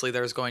obviously,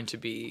 there's going to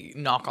be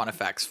knock-on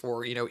effects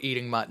for,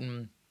 eating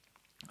mutton,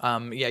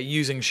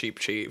 using sheep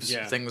cheese,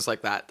 things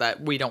like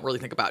that we don't really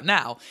think about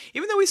now,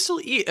 even though we still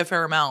eat a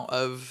fair amount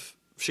of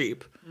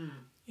sheep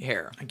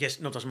here. I guess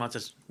not as much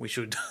as we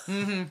should.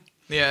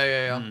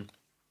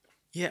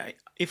 Yeah,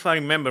 if I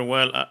remember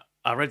well,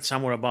 I read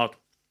somewhere about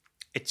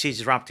a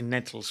cheese wrapped in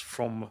nettles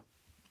from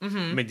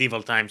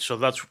medieval times. So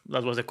that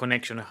was the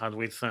connection I had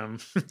with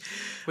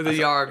with a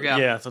yarg.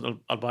 Yeah, I thought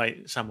I'll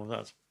buy some of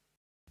that.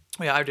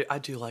 Yeah, I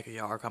do like a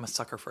yarg. I'm a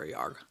sucker for a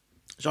yarg.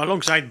 So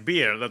alongside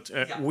beer, that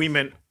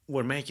women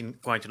were making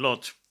quite a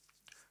lot.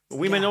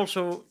 Women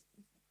also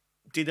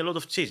did a lot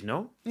of cheese,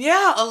 no?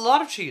 Yeah, a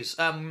lot of cheese.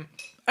 And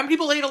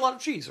people ate a lot of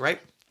cheese,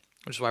 right?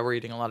 Which is why we're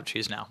eating a lot of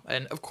cheese now.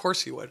 And of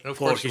course you would. And of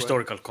For course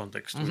historical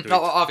context.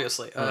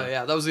 Obviously.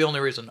 Yeah, that was the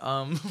only reason.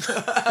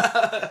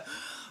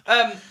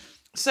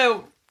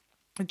 So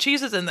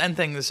cheeses and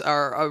things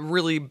are a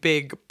really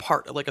big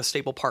part, like a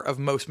staple part of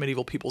most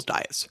medieval people's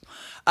diets.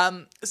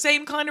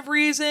 Same kind of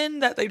reason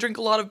that they drink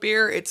a lot of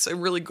beer. It's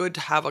really good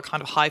to have a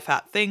kind of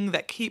high-fat thing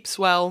that keeps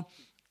well,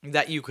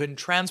 that you can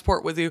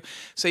transport with you.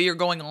 Say you're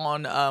going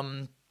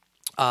on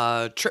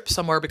trip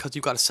somewhere because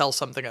you've got to sell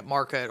something at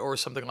market or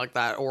something like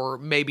that, or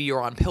maybe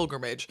you're on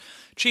pilgrimage.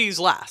 Cheese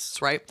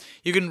lasts, right?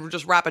 You can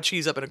just wrap a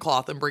cheese up in a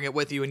cloth and bring it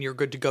with you and you're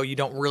good to go. You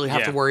don't really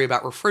have to worry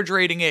about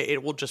refrigerating it.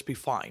 It will just be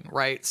fine,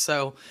 right?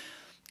 So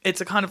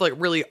it's a kind of like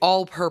really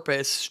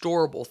all-purpose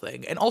storable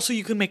thing. And also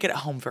you can make it at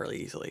home fairly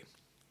easily.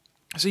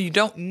 So you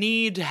don't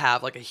need to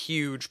have like a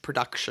huge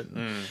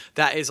production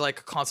that is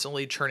like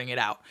constantly churning it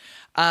out.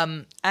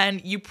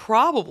 And you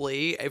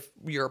probably, if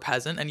you're a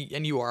peasant,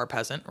 and you are a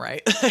peasant,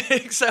 right?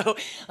 So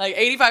like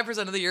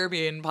 85% of the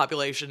European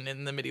population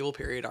in the medieval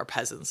period are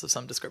peasants of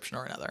some description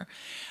or another.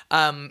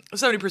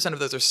 70% of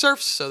those are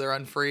serfs, so they're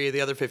unfree. The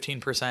other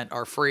 15%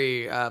 are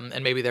free,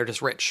 and maybe they're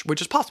just rich,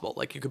 which is possible.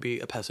 Like you could be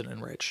a peasant and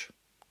rich.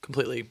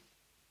 Completely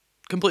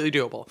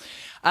doable.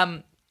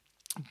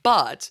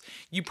 But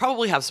you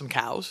probably have some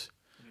cows.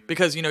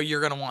 Because,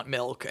 you're going to want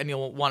milk and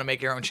you'll want to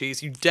make your own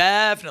cheese. You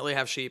definitely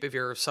have sheep if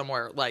you're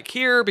somewhere like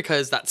here,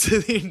 because that's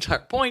the entire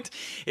point,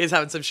 is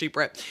having some sheep,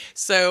 right?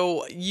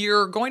 So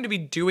you're going to be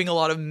doing a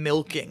lot of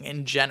milking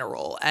in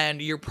general,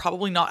 and you're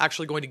probably not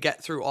actually going to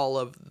get through all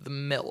of the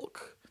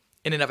milk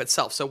in and of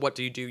itself. So what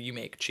do? You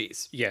make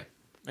cheese. Yeah,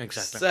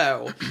 exactly.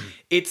 So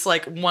it's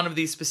like one of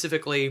these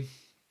specifically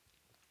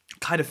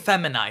kind of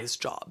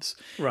feminized jobs,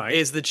 right?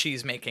 Is the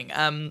cheese making.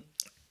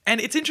 And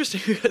it's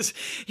interesting because,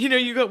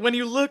 when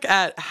you look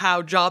at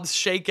how jobs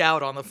shake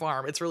out on the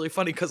farm, it's really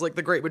funny because, like,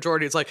 the great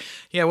majority, it's like,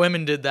 yeah,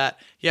 women did that.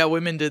 Yeah,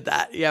 women did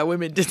that. Yeah,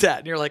 women did that.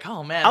 And you're like,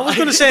 oh, man. I was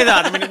going to say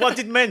that. I mean, what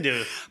did men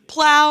do?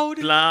 Plowed.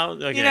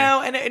 Okay.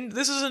 And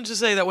this isn't to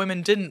say that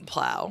women didn't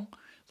plow.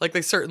 Like,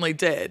 they certainly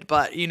did.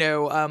 But,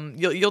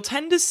 you'll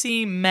tend to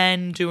see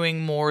men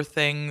doing more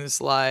things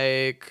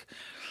like...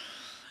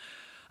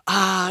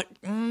 I'm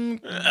trying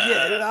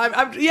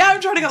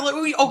to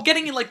go.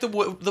 Getting in like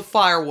the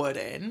firewood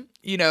in,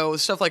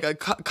 stuff like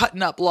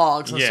cutting up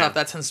logs and stuff.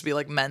 That tends to be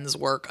like men's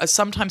work.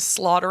 Sometimes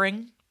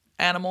slaughtering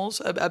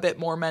animals, a bit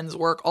more men's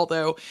work.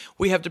 Although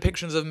we have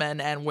depictions of men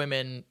and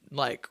women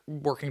like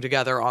working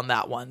together on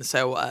that one.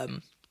 So,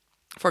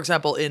 for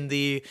example, in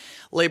the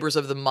Labors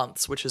of the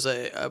Months, which is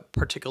a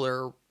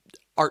particular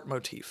art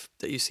motif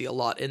that you see a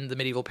lot in the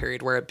medieval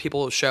period, where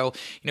people show,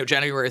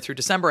 January through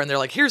December, and they're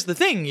like, here's the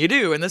thing you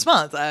do in this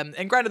month.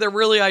 And granted, they're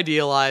really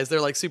idealized.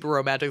 They're like super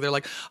romantic. They're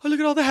like, oh,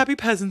 look at all the happy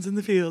peasants in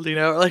the field,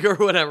 or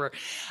whatever.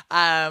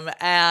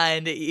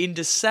 And in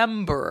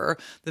December,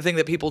 the thing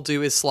that people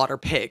do is slaughter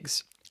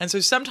pigs. And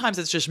so sometimes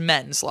it's just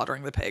men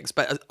slaughtering the pigs,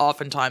 but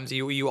oftentimes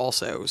you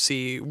also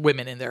see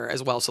women in there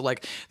as well. So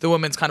like the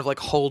woman's kind of like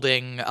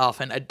holding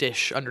often a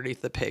dish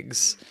underneath the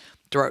pig's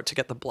throat to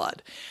get the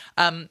blood.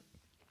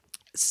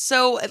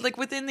 So, like,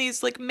 within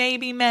these, like,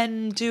 maybe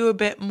men do a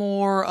bit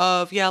more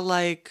of,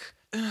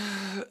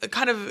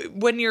 kind of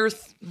when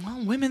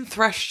women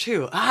thresh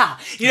too.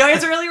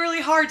 It's really,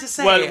 really hard to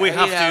say. Well, we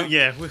have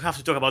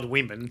to talk about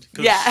women.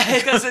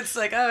 Because it's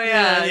like,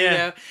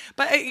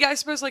 But, I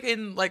suppose, like,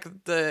 in,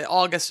 like, the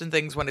August and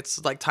things, when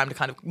it's, like, time to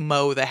kind of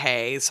mow the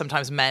hay,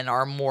 sometimes men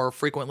are more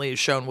frequently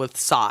shown with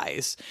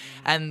scythes,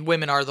 and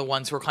women are the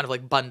ones who are kind of,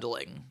 like,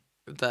 bundling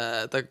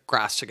the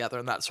grass together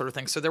and that sort of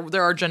thing. So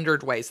there are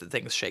gendered ways that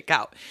things shake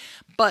out.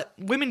 But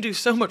women do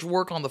so much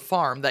work on the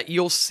farm that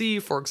you'll see,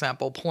 for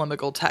example,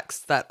 polemical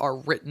texts that are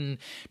written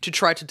to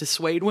try to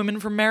dissuade women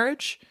from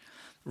marriage.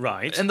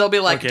 Right. And they'll be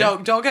like,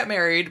 don't get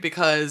married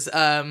because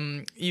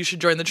you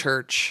should join the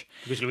church.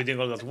 Because we're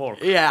doing all that work.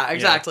 Yeah,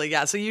 exactly.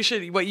 Yeah. So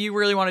what you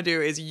really want to do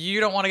is you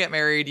don't want to get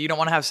married. You don't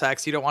want to have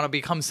sex. You don't want to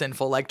become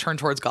sinful. Like, turn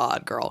towards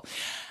God, girl.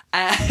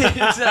 And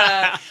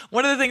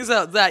one of the things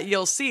that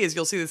you'll see these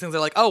things that are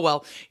like, oh,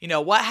 well,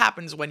 what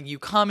happens when you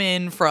come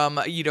in from,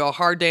 a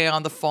hard day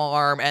on the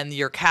farm and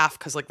your calf,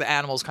 because like the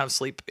animals kind of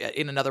sleep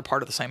in another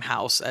part of the same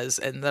house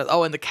and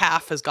the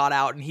calf has got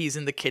out and he's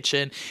in the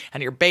kitchen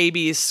and your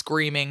baby is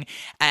screaming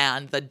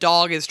and the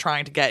dog is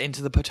trying to get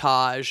into the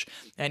potage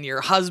and your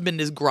husband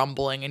is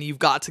grumbling and you've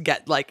got to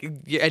get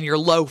and your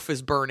loaf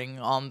is burning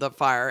on the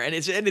fire. And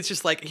it's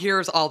just like,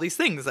 here's all these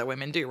things that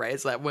women do, right?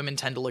 It's that women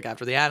tend to look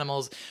after the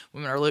animals.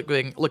 Women are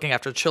looking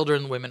after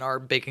children. Women are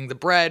baking the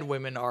bread.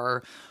 Women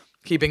are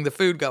keeping the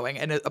food going.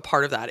 And a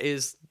part of that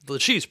is the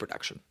cheese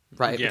production,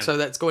 right? Yeah. So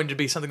that's going to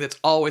be something that's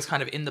always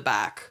kind of in the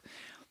back,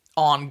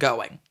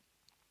 ongoing.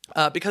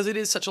 Because it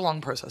is such a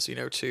long process,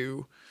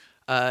 to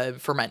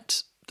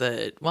ferment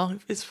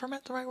is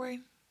ferment the right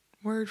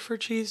word for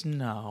cheese?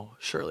 No,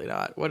 surely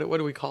not. What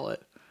do we call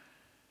it?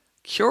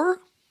 Cure?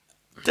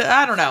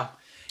 I don't know.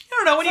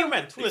 I don't know,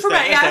 when ferment.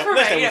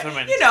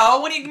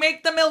 Ferment. When you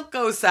make the milk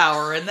go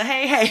sour and the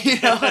hay,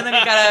 and then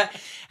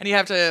you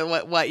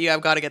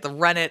have got to get the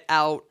rennet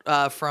out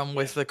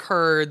with the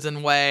curds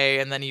and whey,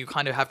 and then you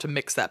kind of have to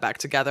mix that back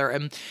together.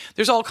 And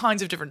there's all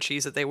kinds of different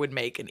cheese that they would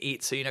make and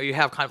eat. So, you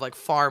have kind of like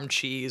farm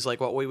cheese, like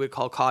what we would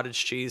call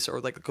cottage cheese,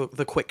 or like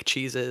the quick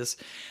cheeses.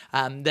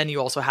 Then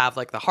you also have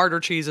like the harder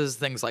cheeses,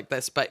 things like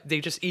this, but they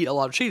just eat a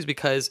lot of cheese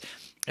because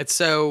it's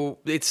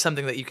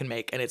something that you can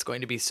make, and it's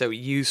going to be so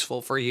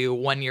useful for you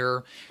when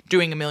you're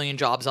doing a million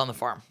jobs on the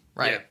farm,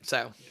 right? Yeah.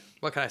 So,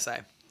 what can I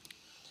say?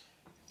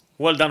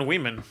 Well done,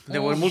 women. They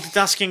were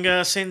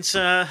multitasking since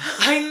I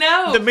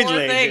know the Middle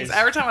Ages. Things.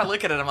 Every time I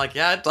look at it, I'm like,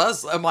 yeah, it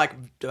does. I'm like,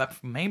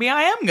 maybe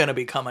I am gonna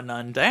become a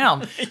nun.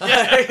 Damn.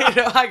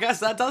 I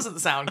guess that doesn't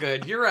sound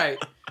good. You're right.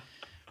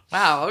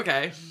 Wow.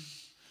 Okay.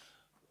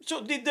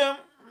 So did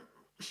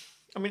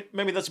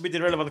maybe that's a bit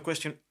irrelevant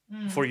question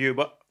for you,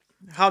 but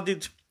how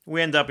did we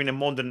end up in a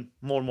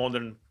more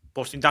modern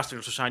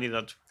post-industrial society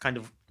that kind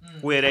of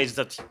we erase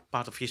that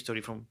part of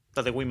history from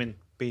that the women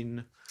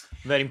been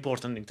very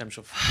important in terms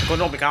of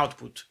economic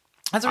output.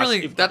 That's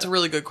a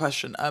really good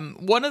question.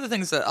 One of the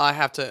things that I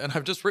have to, and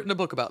I've just written a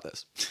book about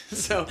this.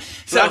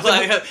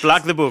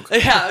 Plug the book.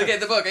 Yeah, okay,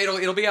 the book.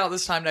 It'll be out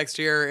this time next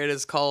year. It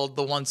is called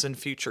The Once and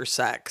Future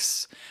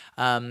Sex.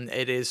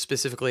 It is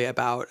specifically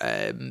about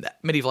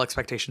medieval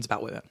expectations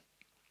about women.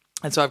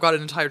 And so I've got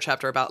an entire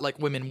chapter about like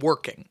women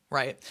working,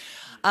 right?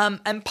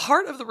 And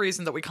part of the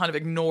reason that we kind of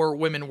ignore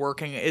women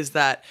working is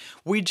that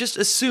we just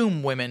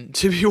assume women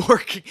to be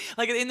working.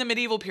 Like in the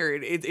medieval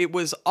period, it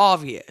was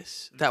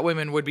obvious that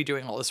women would be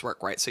doing all this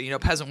work, right? So,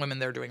 peasant women,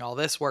 they're doing all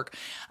this work.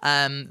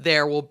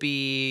 There will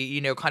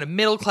be, kind of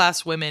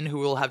middle-class women who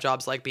will have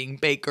jobs like being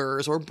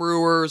bakers or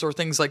brewers or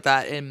things like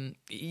that. And,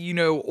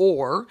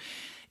 or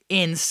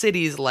in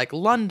cities like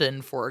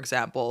London, for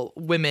example,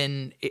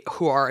 women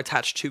who are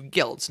attached to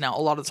guilds. Now,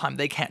 a lot of the time,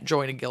 they can't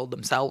join a guild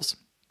themselves.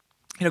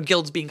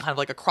 Guilds being kind of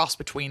like a cross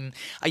between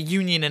a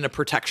union and a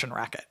protection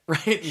racket,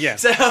 right? Yeah.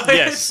 So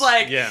yes. it's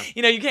like, yeah.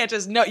 you can't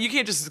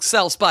just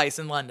sell spice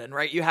in London,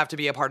 right? You have to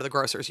be a part of the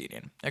grocers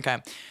union. Okay.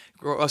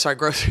 Grocer,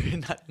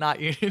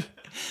 not union.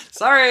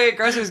 Sorry,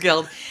 Grocers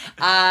Guild.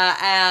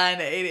 And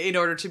in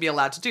order to be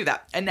allowed to do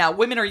that. And now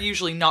women are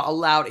usually not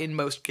allowed in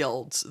most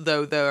guilds,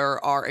 though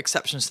there are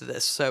exceptions to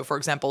this. So for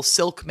example,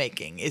 silk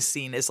making is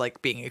seen as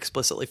like being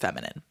explicitly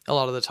feminine a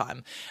lot of the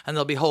time. And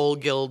there'll be whole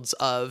guilds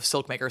of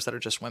silk makers that are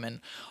just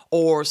women.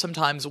 Or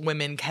sometimes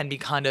women can be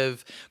kind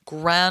of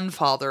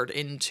grandfathered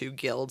into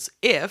guilds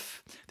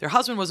if their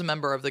husband was a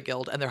member of the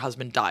guild and their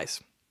husband dies.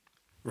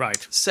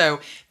 Right. So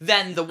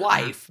then the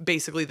wife,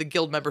 basically the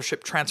guild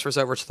membership transfers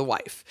over to the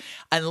wife,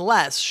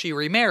 unless she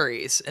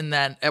remarries, and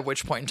then at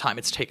which point in time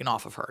it's taken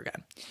off of her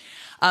again.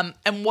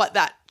 And what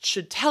that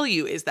should tell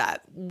you is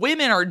that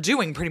women are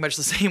doing pretty much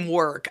the same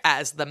work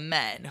as the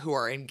men who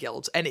are in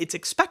guilds, and it's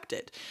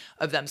expected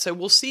of them. So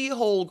we'll see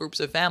whole groups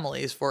of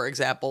families, for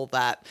example,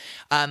 that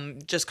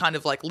just kind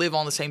of like live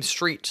on the same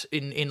street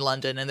in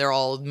London, and they're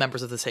all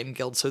members of the same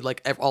guild. So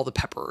like all the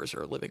Pepperers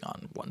are living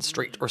on one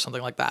street or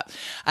something like that.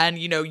 And,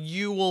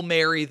 you will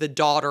marry the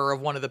daughter of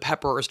one of the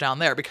Pepperers down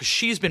there because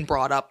she's been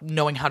brought up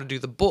knowing how to do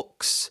the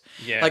books.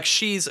 Yeah. Like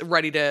she's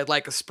ready to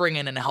like spring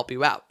in and help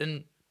you out.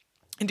 And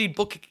indeed,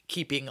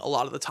 bookkeeping, a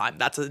lot of the time,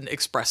 that's an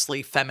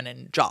expressly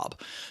feminine job.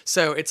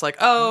 So it's like,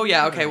 oh,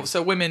 yeah, okay,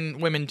 so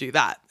women do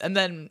that. And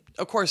then,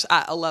 of course,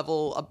 at a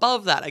level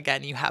above that,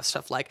 again, you have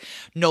stuff like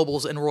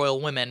nobles and royal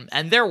women,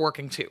 and they're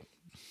working too.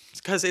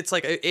 Because it's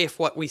like, if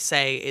what we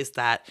say is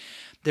that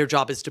their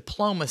job is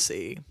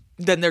diplomacy,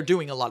 then they're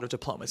doing a lot of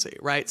diplomacy,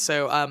 right?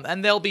 So,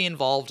 and they'll be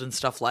involved in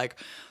stuff like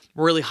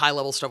really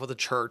high-level stuff with the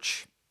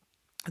church.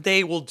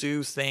 They will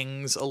do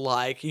things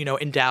like,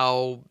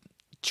 endow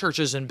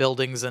churches and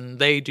buildings, and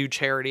they do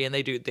charity, and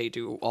they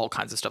do all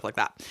kinds of stuff like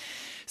that.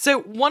 So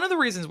one of the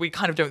reasons we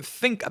kind of don't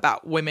think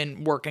about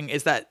women working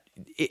is that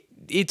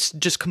it's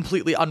just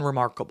completely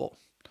unremarkable.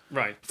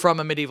 Right. From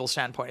a medieval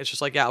standpoint. It's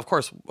just like, yeah, of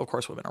course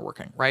women are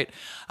working, right?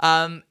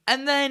 And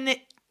then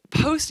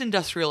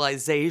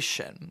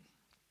post-industrialization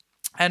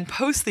and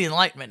post the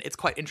Enlightenment, it's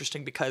quite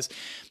interesting because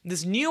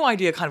this new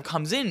idea kind of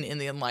comes in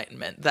the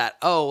Enlightenment that,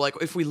 like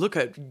if we look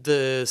at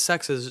the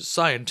sexes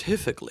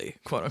scientifically,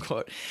 quote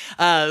unquote,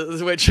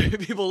 which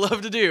people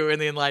love to do in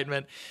the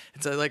Enlightenment.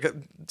 It's like a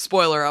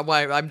spoiler on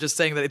why I'm just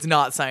saying that it's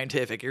not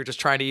scientific. You're just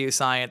trying to use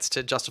science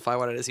to justify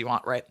what it is you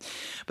want, right?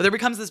 But there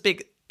becomes this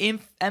big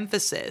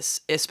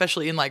emphasis,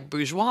 especially in like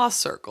bourgeois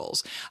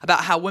circles,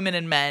 about how women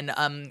and men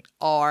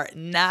are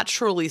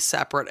naturally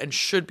separate and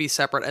should be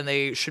separate, and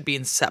they should be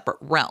in separate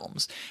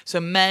realms. So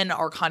men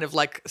are kind of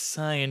like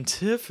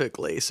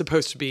scientifically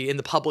supposed to be in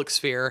the public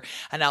sphere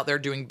and out there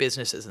doing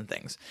businesses and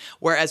things,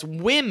 whereas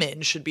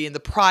women should be in the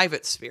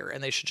private sphere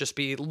and they should just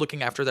be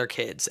looking after their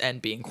kids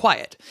and being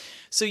quiet.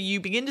 So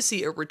you begin to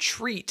see a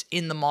retreat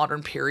in the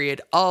modern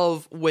period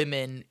of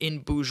women in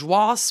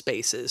bourgeois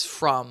spaces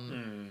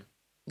from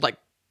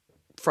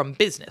from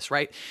business,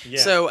 right? Yeah.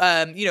 So,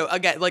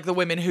 again, like the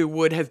women who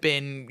would have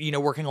been,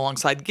 working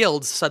alongside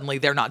guilds, suddenly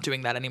they're not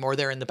doing that anymore.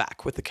 They're in the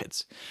back with the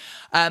kids.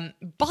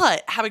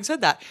 But having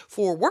said that,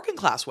 for working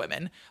class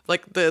women,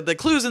 like the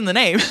clue's in the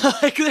name,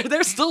 like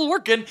they're still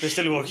working. They're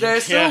still working. They're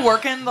still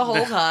working the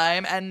whole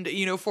time. And,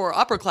 for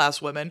upper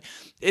class women,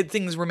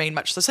 things remain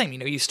much the same.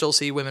 You still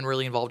see women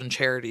really involved in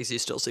charities. You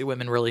still see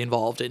women really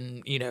involved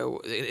in,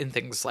 in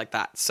things like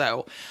that.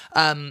 So,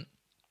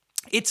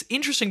 it's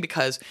interesting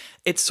because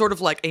it's sort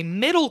of like a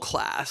middle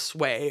class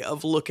way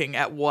of looking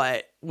at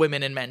what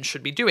women and men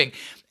should be doing.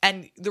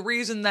 And the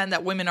reason then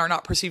that women are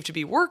not perceived to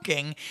be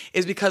working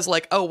is because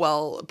like, oh,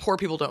 well, poor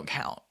people don't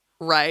count,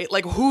 right?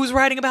 Like who's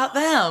writing about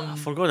them? I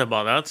forgot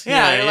about that.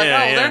 Yeah, you're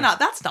like, they're not,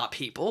 that's not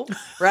people,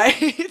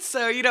 right?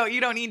 So you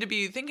don't need to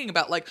be thinking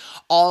about like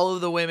all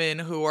of the women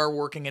who are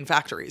working in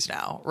factories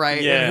now,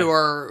 right? Yeah. And who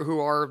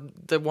are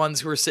the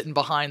ones who are sitting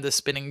behind the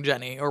spinning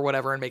jenny or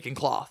whatever and making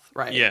cloth,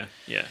 right? Yeah,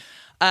 yeah.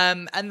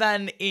 And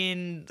then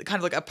in kind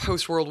of like a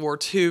post-World War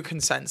II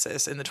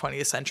consensus in the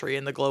 20th century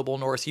in the global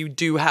north, you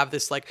do have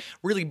this like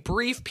really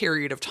brief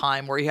period of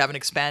time where you have an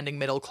expanding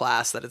middle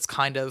class that it's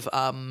kind of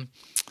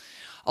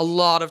a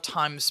lot of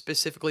times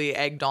specifically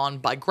egged on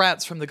by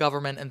grants from the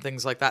government and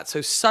things like that.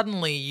 So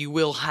suddenly you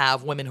will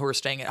have women who are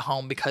staying at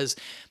home because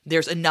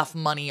there's enough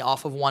money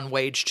off of one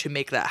wage to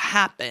make that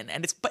happen.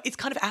 And it's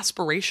kind of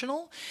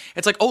aspirational.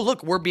 It's like, oh,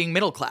 look, we're being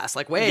middle class.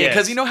 Like, wait,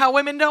 because you know how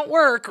women don't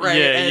work, right?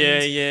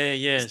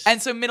 Yes. And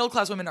so middle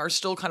class women are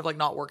still kind of like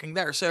not working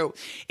there. So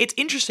it's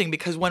interesting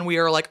because when we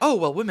are like, oh,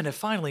 well, women have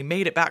finally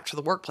made it back to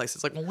the workplace.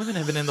 It's like, well, women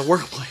have been in the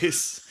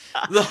workplace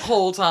the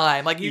whole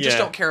time. Like, you just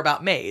don't care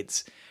about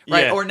maids.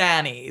 Right, or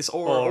nannies,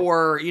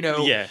 or you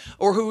know,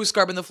 or who's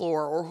scrubbing the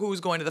floor, or who's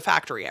going to the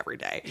factory every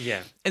day.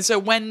 Yeah. And so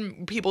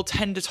when people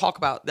tend to talk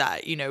about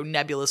that, you know,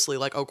 nebulously,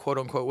 like, oh, quote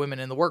unquote, women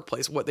in the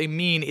workplace, what they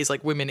mean is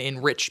like women in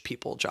rich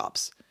people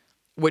jobs.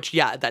 Which,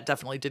 that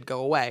definitely did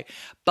go away.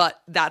 But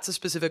that's a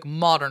specific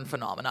modern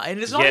phenomena. And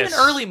it's not even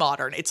early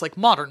modern. It's like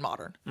modern.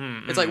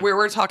 It's like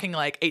we're talking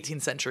like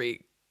 18th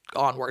century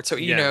onward. So,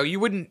 you know, you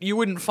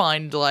wouldn't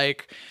find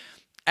like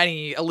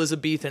any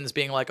Elizabethans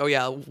being like, oh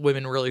yeah,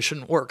 women really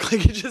shouldn't work.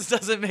 Like, it just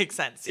doesn't make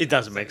sense. It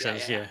doesn't make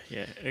sense. Yeah,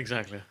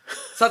 exactly.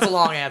 So that's a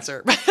long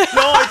answer. No,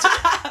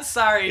 it's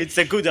sorry. It's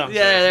a good answer.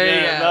 Yeah, there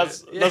you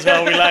go. That's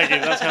how we like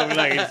it. That's how we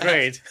like it. It's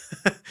great.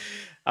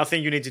 I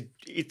think you need to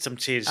eat some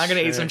cheese. I'm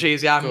gonna eat some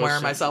cheese. Yeah, I'm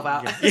wearing myself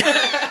out.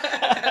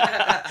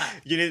 Yeah.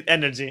 You need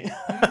energy.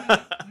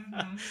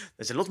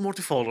 There's a lot more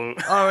to follow.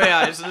 Oh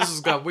yeah, this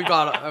is good. We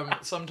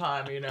got some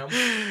time, you know.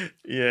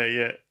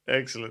 Yeah,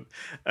 excellent.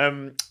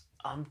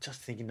 I'm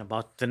just thinking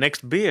about the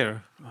next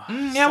beer.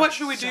 What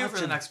should we do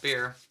for the next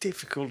beer?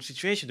 Difficult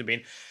situation to be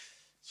in.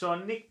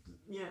 So,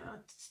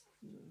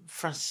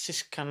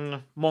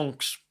 Franciscan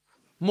monks.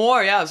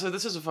 More, so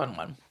this is a fun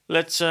one.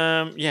 Let's,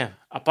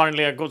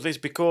 apparently I got this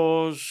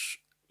because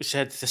we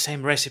said the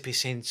same recipe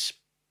since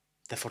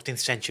the 14th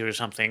century or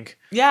something.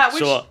 Yeah,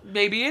 which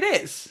maybe it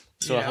is.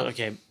 So,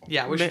 okay.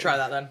 Yeah, we should try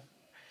that then.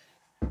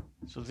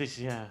 So this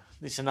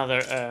is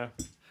another...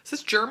 Is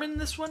this German,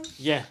 this one?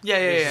 Yeah.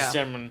 This is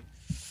German.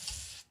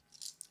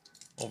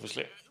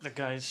 Obviously, the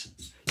guys...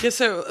 Yeah,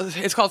 so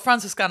it's called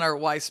Franziskaner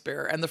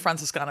Weissbier, and the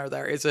Franziskaner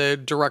there is a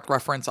direct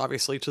reference,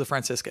 obviously, to the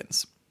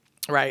Franciscans,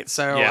 right?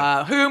 So,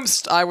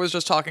 whomst I was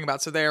just talking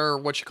about, so they're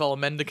what you call a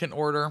mendicant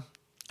order,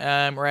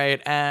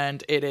 right?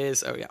 And it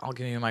is... Oh, yeah, I'll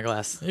give you my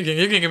glass. You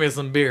can give me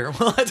some beer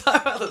while I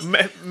talk about this.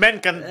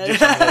 Men can do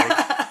some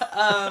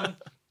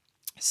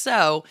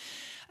work.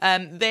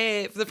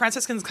 The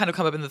Franciscans kind of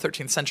come up in the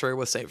 13th century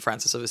with St.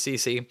 Francis of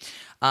Assisi,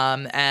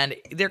 and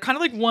they're kind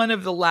of like one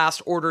of the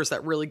last orders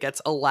that really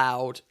gets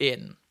allowed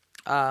in,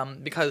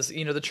 because,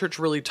 you know, the church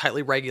really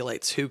tightly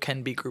regulates who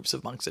can be groups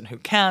of monks and who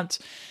can't,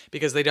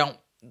 because they don't,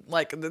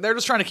 like, they're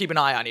just trying to keep an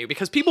eye on you,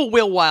 because people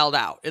will wild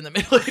out in the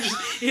Middle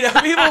Ages. You know,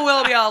 people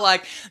will be all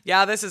like,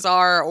 yeah, this is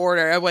our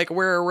order, like,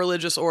 we're a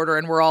religious order,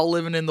 and we're all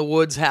living in the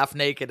woods half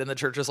naked, and the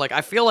church is like, I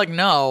feel like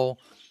no.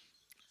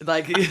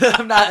 Like,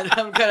 I'm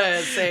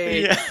gonna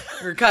say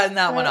we're cutting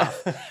that one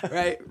off,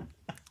 right?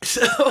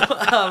 So,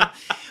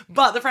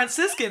 but the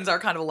Franciscans are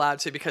kind of allowed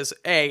to, because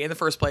in the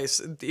first place,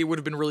 it would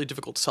have been really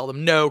difficult to tell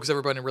them no, because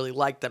everybody really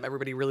liked them.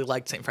 Everybody really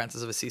liked St.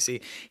 Francis of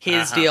Assisi.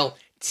 His deal,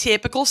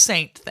 typical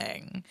saint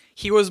thing.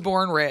 He was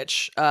born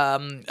rich, I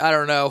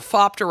don't know,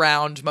 fopped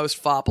around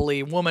most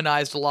foppily,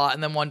 womanized a lot,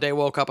 and then one day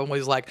woke up and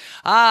was like,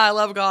 I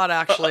love God,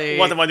 actually.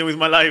 What am I doing with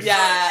my life?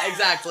 Yeah,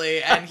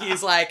 exactly. And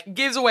he's like,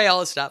 gives away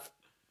all his stuff.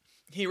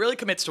 He really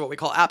commits to what we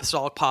call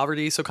apostolic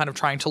poverty, so kind of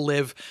trying to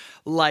live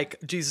like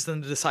Jesus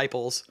and the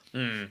disciples.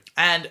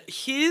 And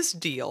his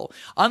deal,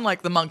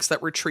 unlike the monks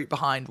that retreat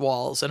behind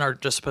walls and are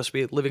just supposed to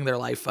be living their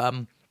life,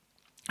 and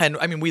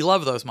I mean, we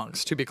love those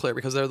monks, to be clear,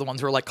 because they're the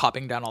ones who are like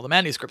copying down all the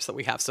manuscripts that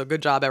we have. So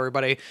good job,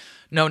 everybody.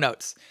 No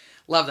notes.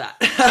 Love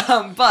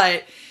that.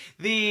 But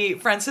the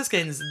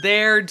Franciscans,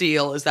 their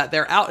deal is that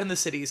they're out in the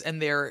cities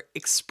and they're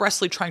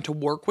expressly trying to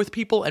work with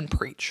people and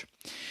preach.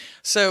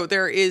 So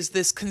there is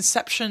this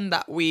conception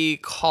that we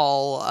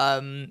call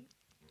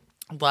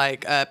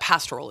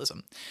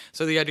pastoralism.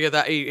 So the idea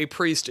that a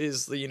priest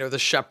is the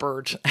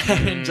shepherd,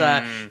 and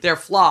their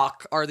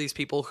flock are these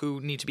people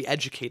who need to be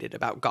educated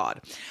about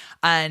God.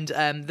 And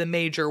the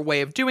major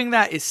way of doing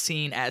that is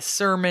seen as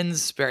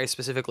sermons, very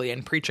specifically,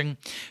 and preaching.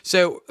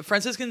 So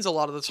Franciscans a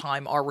lot of the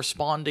time are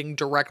responding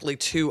directly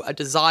to a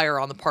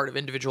desire on the part of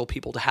individual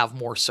people to have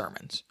more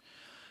sermons.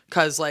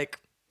 Because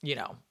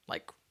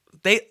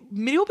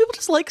medieval people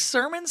just like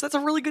sermons. That's a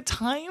really good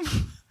time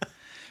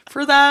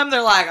for them.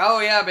 They're like, oh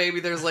yeah,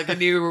 baby, there's like a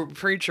new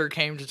preacher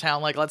came to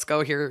town. Like, let's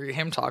go hear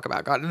him talk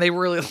about God. And they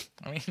really,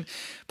 I mean,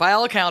 by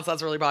all accounts,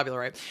 that's really popular,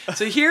 right?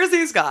 So here's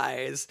these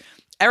guys.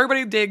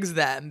 Everybody digs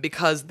them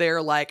because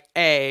they're like,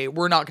 A,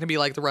 we're not going to be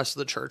like the rest of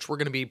the church. We're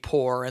going to be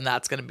poor, and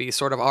that's going to be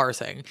sort of our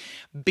thing.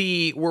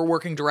 B, we're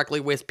working directly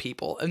with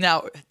people. And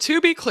now,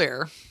 to be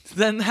clear,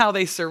 then how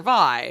they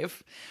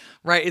survive,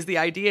 right? Is the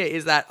idea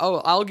is that,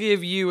 oh, I'll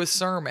give you a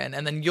sermon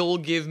and then you'll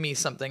give me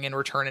something in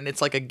return. And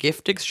it's like a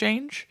gift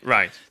exchange.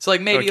 Right. So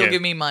like maybe Okay. you'll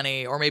give me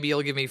money or maybe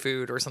you'll give me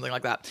food or something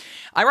like that.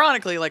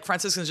 Ironically, like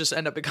Franciscans just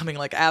end up becoming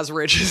like as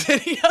rich as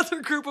any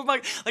other group of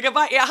monks. Like if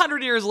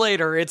 100 years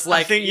later, it's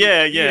like, I think,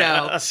 yeah. you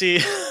know, I see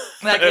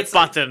like a it's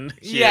like- pattern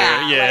here.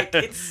 yeah,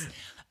 like it's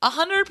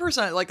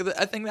 100%. Like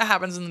a thing that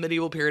happens in the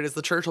medieval period is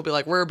the church will be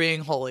like, we're being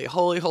holy,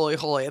 holy, holy,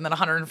 holy. And then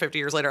 150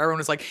 years later, everyone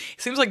is like,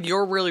 it seems like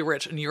you're really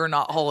rich and you're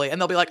not holy.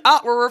 And they'll be like,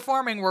 we're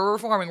reforming, we're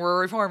reforming,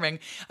 we're reforming.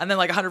 And then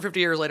like 150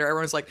 years later,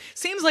 everyone's like,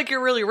 seems like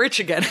you're really rich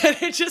again. And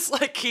it just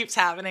like keeps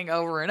happening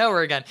over and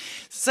over again.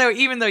 So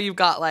even though you've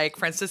got like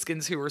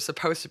Franciscans who were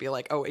supposed to be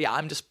like, oh yeah,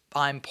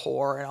 I'm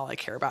poor and all I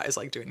care about is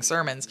like doing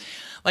sermons.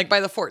 Like by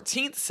the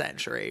 14th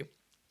century,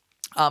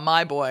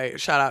 my boy,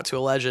 shout out to a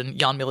legend,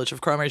 Jan Milic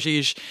of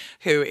Kroměříž,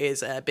 who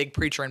is a big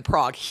preacher in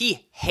Prague.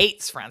 He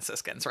hates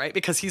Franciscans, right?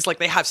 Because he's like,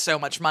 they have so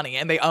much money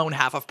and they own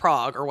half of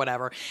Prague or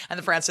whatever. And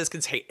the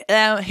Franciscans hate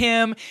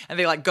him and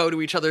they like go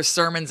to each other's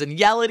sermons and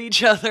yell at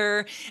each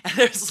other. And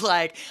there's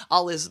like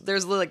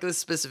there's like this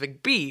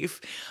specific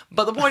beef.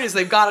 But the point is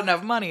they've got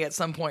enough money at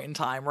some point in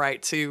time,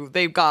 right?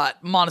 They've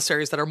got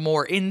monasteries that are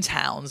more in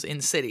towns,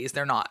 in cities.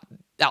 They're not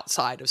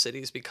outside of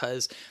cities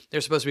because they're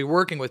supposed to be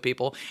working with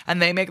people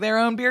and they make their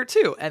own beer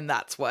too. And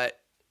that's what,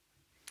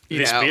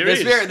 this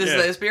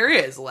beer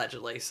is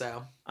allegedly.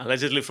 So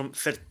Allegedly from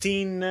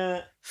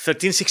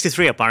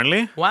 1363,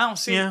 apparently. wow.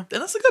 See, Yeah.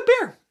 and that's a good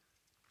beer.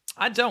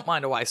 I don't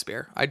mind a Weiss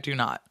beer. I do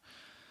not.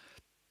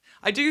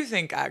 I do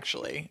think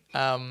actually,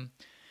 not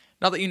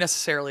that you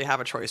necessarily have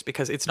a choice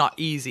because it's not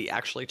easy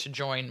actually to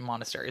join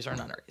monasteries or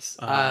nunneries.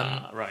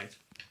 Right.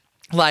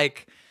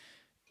 Like,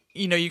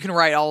 you know, you can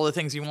write all the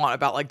things you want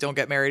about, like, don't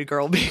get married,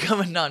 girl,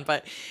 become a nun.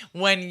 But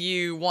when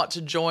you want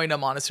to join a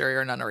monastery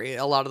or nunnery,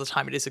 a lot of the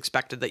time it is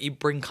expected that you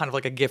bring kind of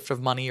like a gift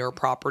of money or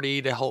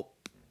property to help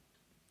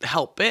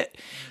it.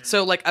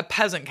 So, like, a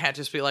peasant can't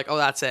just be like, oh,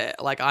 that's it.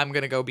 Like, I'm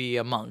going to go be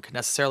a monk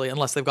necessarily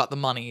unless they've got the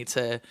money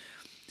to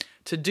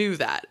do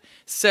that.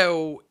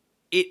 So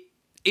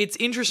it's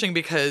interesting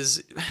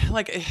because,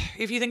 like,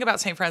 if you think about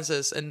St.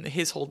 Francis and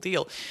his whole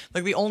deal,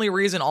 like, the only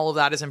reason all of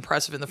that is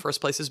impressive in the first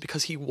place is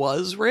because he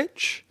was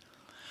rich.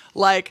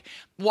 Like,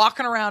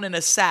 walking around in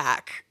a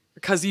sack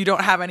because you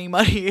don't have any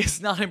money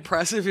is not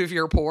impressive if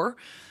you're poor,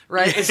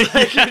 right? It's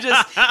like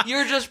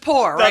you're just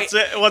poor, right?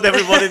 That's what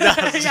everybody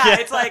does. Yeah,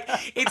 it's like,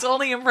 it's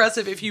only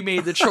impressive if you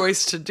made the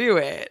choice to do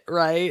it,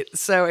 right?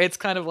 So it's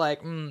kind of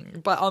like,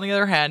 but on the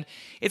other hand,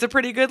 it's a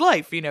pretty good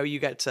life. You know, you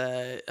get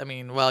to,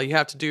 you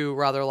have to do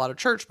rather a lot of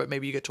church, but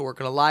maybe you get to work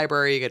in a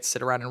library, you get to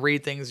sit around and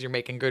read things, you're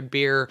making good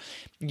beer,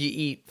 you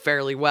eat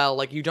fairly well.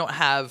 Like, you don't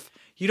have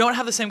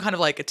the same kind of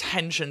like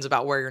tensions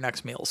about where your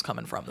next meal is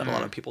coming from that a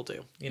lot of people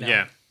do, you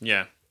know?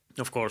 Yeah,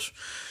 of course.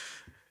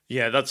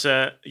 Yeah, that's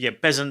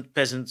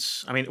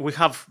peasants. I mean, we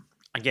have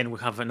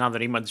another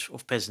image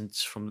of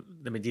peasants from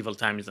the medieval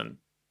times than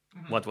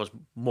what was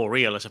more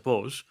real, I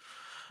suppose.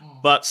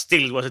 But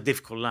still, it was a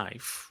difficult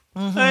life.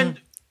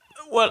 And,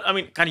 well, I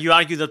mean, can you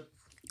argue that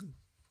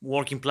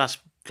working class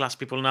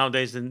people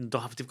nowadays don't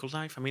have a difficult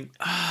life? I mean,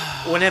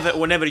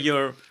 whenever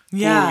you're poor,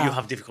 you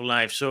have difficult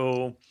life.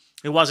 So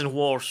it wasn't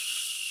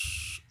worse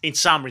in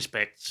some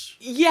respects.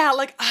 Yeah,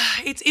 like,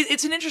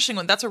 it's an interesting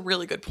one. That's a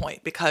really good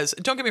point because,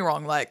 don't get me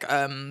wrong, like,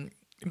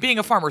 being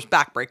a farmer is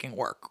backbreaking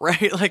work,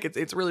 right? Like,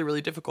 it's really,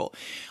 really difficult.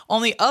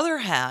 On the other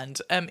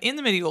hand, in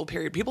the medieval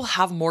period, people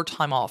have more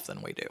time off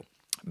than we do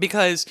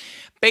because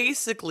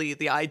basically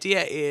the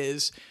idea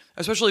is,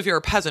 especially if you're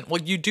a peasant,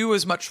 well, you do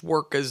as much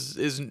work as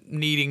is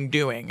needing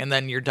doing and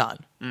then you're done.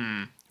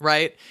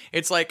 Right?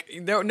 It's like,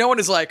 no one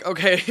is like,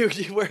 okay,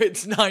 where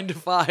it's 9 to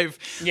 5,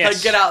 Yes.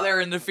 like, get out there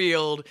in the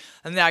field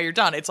and now you're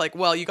done. It's like,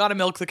 well, you got to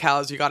milk the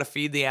cows, you got to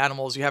feed the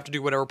animals, you have to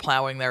do whatever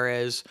plowing there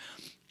is.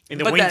 In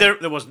the But winter,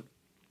 there was...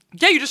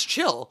 Yeah, you just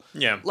chill.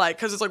 Yeah. Like,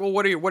 because it's like, well,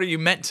 what are you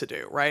meant to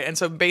do, right? And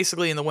so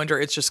basically in the winter,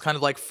 it's just kind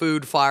of like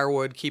food,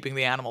 firewood, keeping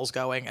the animals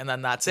going, and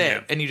then that's it.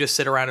 Yeah. And you just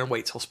sit around and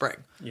wait till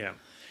spring. Yeah.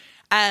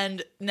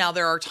 And now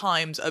there are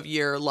times of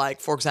year,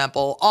 like, for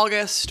example,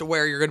 August,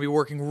 where you're going to be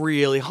working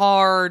really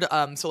hard.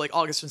 So, like,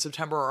 August and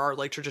September are,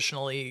 like,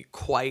 traditionally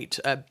quite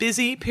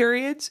busy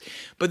periods.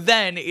 But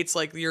then it's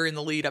like you're in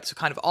the lead up to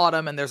kind of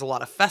autumn, and there's a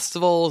lot of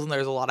festivals, and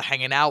there's a lot of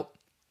hanging out.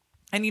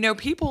 And, you know,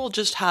 people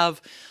just have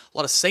a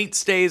lot of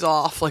saints' days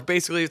off. Like,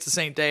 basically, it's a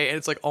saint day, and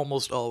it's, like,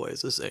 almost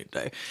always a saint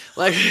day.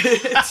 Like,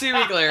 to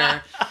be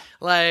clear.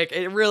 Like,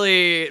 it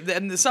really,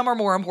 and some are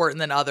more important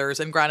than others.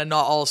 And granted,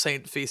 not all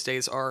saint feast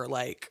days are,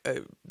 like,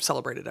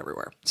 celebrated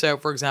everywhere. So,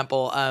 for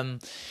example...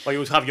 But you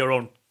would have your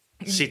own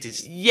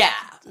cities. Yeah,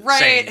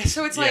 right. Saint.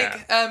 So it's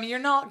like, you're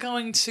not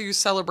going to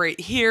celebrate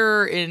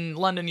here in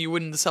London. You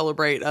wouldn't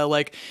celebrate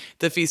like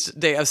the feast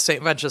day of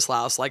St.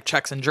 Wenceslaus like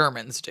Czechs and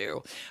Germans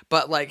do.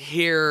 But like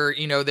here,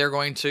 you know, they're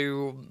going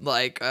to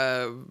like,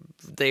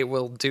 they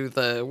will do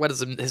the, what is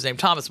his name?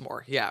 Thomas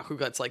More. Yeah. Who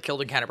gets like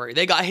killed in Canterbury.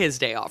 They got his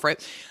day off,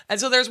 right? And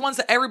so there's ones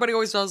that everybody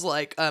always does,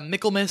 like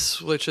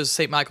Michaelmas, which is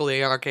St. Michael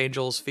the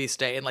Archangel's feast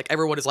day. And like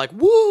everyone is like,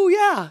 woo,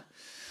 yeah.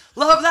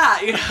 Love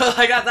that,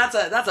 like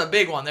that's a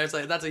big one.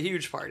 That's a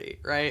huge party,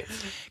 right?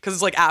 Because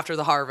it's like after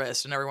the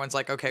harvest, and everyone's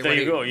like, okay,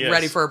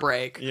 ready for a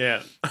break.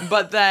 Yeah.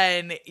 But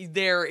then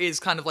there is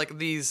kind of like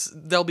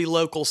there'll be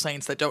local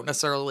saints that don't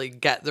necessarily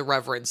get the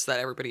reverence that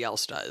everybody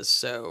else does.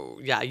 So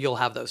yeah, you'll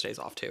have those days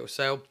off too.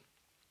 So,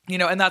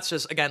 and that's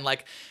just, again,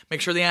 like,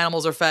 make sure the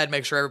animals are fed,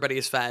 make sure everybody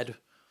is fed.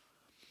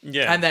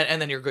 Yeah. And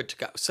then you're good to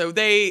go. So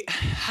they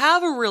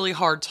have a really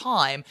hard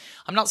time.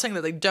 I'm not saying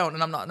that they don't,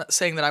 and I'm not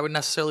saying that I would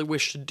necessarily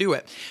wish to do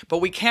it. But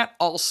we can't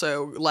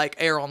also, like,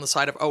 err on the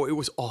side of, oh, it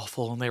was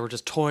awful and they were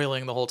just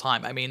toiling the whole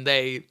time. I mean,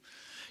 they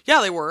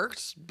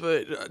worked,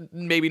 but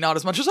maybe not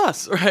as much as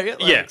us, right?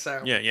 Like, yeah.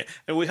 So. Yeah.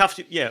 And we have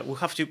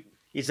to.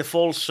 It's a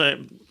false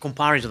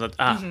comparison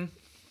that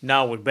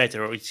now we're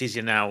better, or it's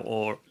easier now,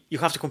 or you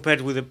have to compare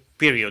it with the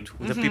period,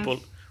 with the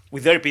people.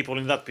 With their people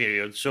in that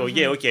period. So,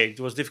 it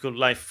was difficult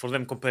life for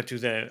them compared to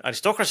the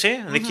aristocracy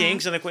and the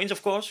kings and the queens,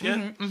 of course,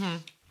 yeah.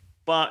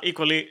 But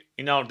equally,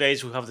 in our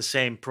days, we have the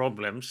same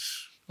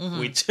problems,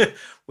 which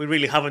we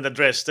really haven't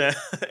addressed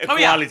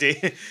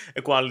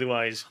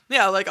equality-wise.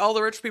 Yeah, like, all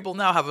the rich people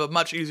now have a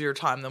much easier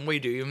time than we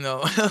do, even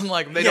though,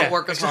 like, they don't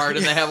work as hard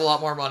and they have a lot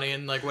more money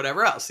and, like,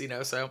 whatever else,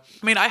 So,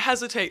 I mean, I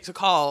hesitate to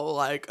call,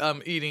 like,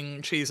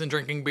 eating cheese and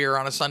drinking beer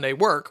on a Sunday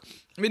work.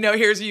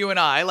 Here's you and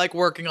I, like,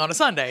 working on a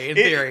Sunday, in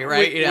theory,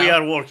 right? We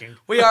are working.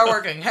 We are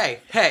working. Hey.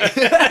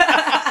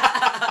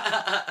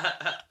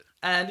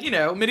 And,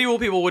 medieval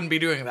people wouldn't be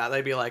doing that.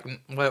 They'd be like,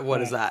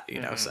 what is that?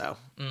 So.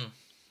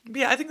 But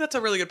yeah, I think that's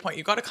a really good point.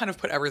 You got to kind of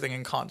put everything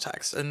in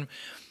context and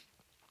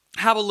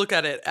have a look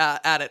at it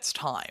at its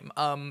time.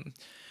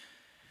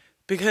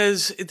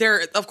 Because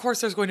of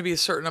course, there's going to be a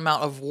certain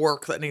amount of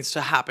work that needs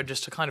to happen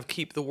just to kind of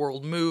keep the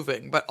world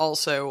moving. But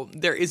also,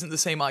 there isn't the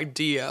same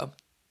idea,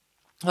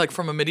 like,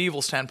 from a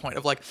medieval standpoint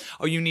of, like,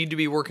 oh, you need to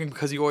be working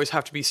because you always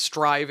have to be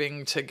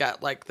striving to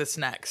get, like, this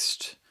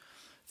next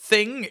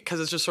thing. Because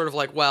it's just sort of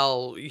like,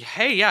 well,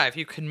 hey, yeah, if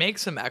you can make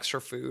some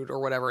extra food or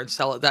whatever and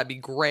sell it, that'd be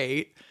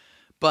great.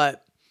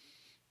 But,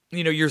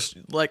 you're,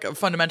 like,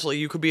 fundamentally,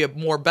 you could be a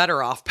more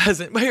better off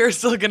peasant, but you're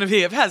still going to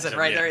be a peasant,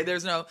 right? Yeah.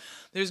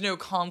 There's no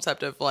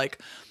concept of, like,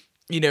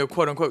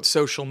 quote unquote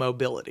social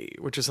mobility,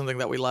 which is something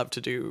that we love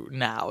to do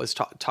now, is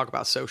talk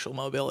about social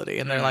mobility.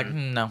 And they're like,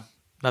 no.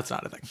 That's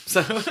not a thing.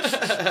 So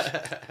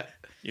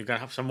you can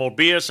have some more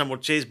beer, some more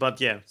cheese,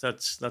 but yeah,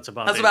 that's about it.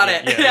 That's about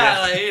it.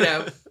 Yeah.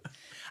 Like,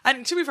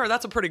 And to be fair,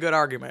 that's a pretty good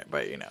argument,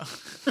 but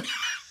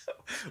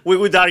we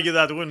would argue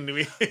that, wouldn't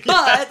we?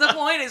 But the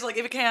point is, like,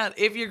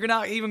 if you're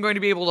not even going to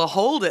be able to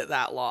hold it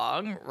that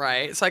long,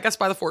 right? So I guess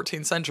by the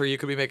 14th century, you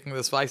could be making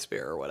this Weiss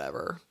beer or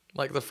whatever,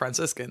 like the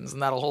Franciscans,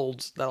 and that'll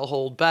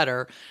hold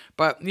better.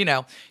 But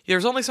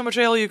there's only so much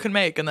ale you can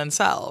make and then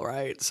sell,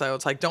 right? So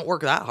it's like, don't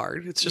work that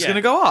hard. It's just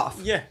gonna go off.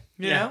 Yeah.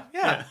 Yeah.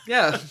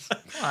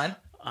 Come on.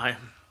 I'm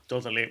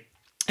totally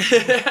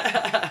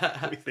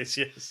with this.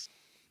 Yes.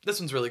 This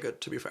one's really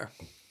good, to be fair.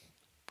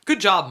 Good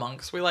job,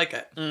 monks. We like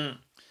it.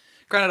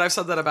 Granted, I've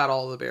said that about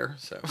all of the beer,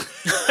 so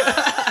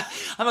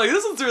I'm like,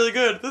 this one's really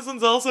good. This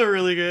one's also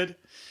really good.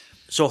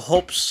 So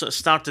hops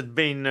started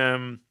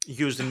being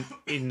used in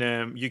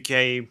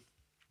UK,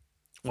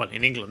 well,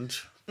 in England,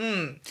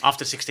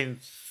 after 16th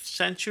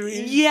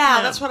century.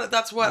 Yeah, that's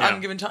what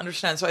I'm given to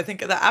understand. So I think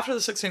that after the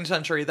 16th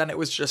century, then it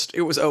was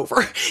over.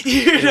 Like,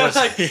 you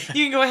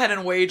can go ahead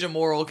and wage a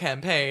moral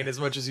campaign as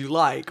much as you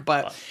like,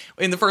 but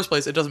in the first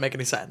place, it doesn't make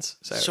any sense.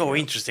 So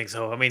interesting.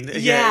 So I mean,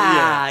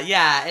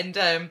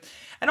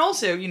 and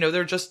also,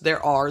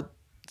 there are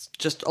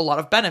just a lot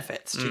of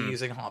benefits to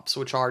using hops,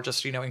 which are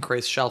just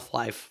increased shelf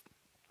life,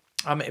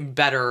 and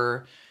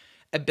better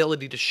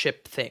ability to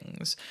ship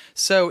things.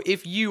 So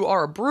if you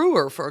are a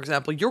brewer, for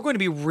example, you're going to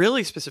be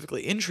really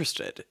specifically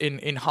interested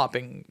in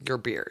hopping your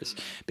beers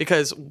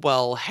because,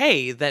 well,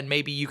 hey, then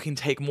maybe you can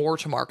take more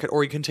to market,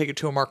 or you can take it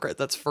to a market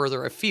that's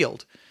further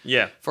afield.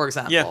 Yeah. For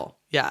example.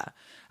 Yeah.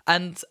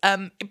 And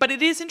but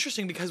it is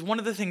interesting because one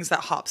of the things that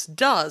hops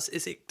does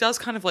is it does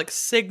kind of like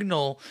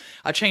signal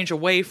a change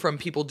away from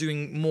people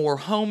doing more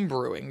home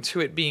brewing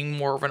to it being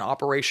more of an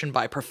operation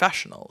by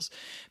professionals.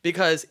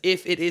 Because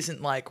if it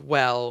isn't like,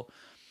 well,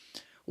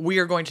 we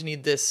are going to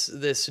need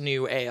this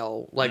new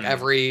ale like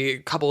every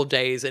couple of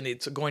days and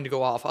it's going to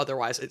go off,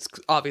 otherwise it's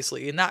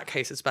obviously, in that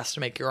case, it's best to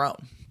make your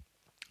own.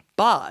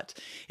 But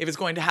if it's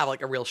going to have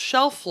like a real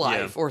shelf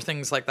life or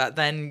things like that,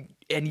 then,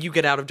 and you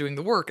get out of doing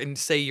the work and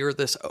say you're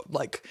this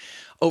like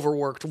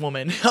overworked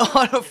woman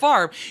on a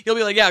farm, you'll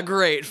be like, yeah,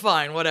 great,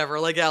 fine, whatever.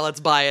 Like, yeah,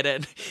 let's buy it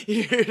in,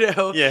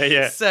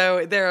 Yeah.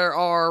 So there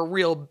are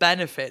real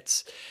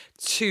benefits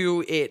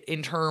to it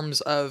in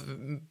terms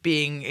of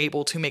being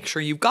able to make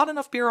sure you've got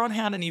enough beer on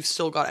hand and you've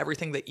still got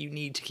everything that you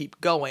need to keep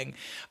going.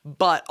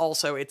 But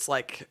also it's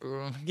like,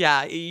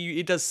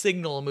 it does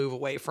signal a move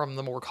away from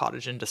the more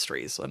cottage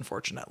industries,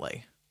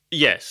 unfortunately.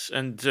 Yes,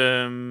 and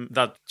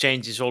that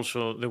changes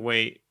also the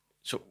way,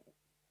 so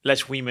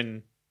less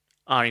women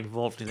are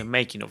involved in the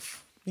making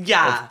of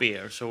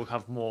beer, so we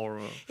have more...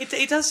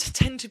 It does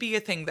tend to be a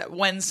thing that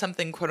when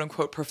something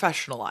quote-unquote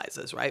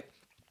professionalizes, right?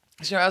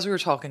 So as we were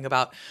talking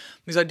about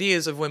these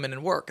ideas of women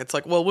in work, it's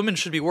like, well, women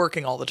should be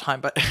working all the time,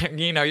 but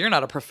you're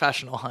not a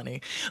professional,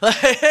 honey.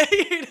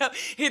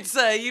 It's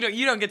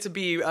you don't get to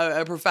be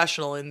a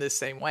professional in this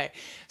same way.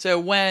 So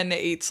when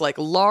it's like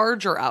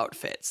larger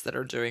outfits that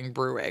are doing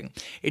brewing,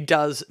 it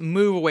does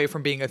move away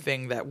from being a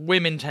thing that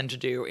women tend to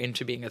do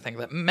into being a thing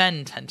that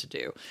men tend to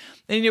do.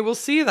 And you will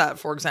see that,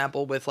 for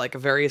example, with like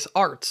various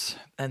arts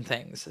and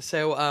things.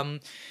 So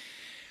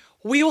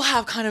we will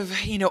have kind of,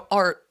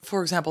 art,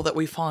 for example, that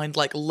we find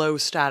like low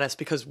status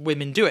because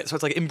women do it. So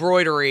it's like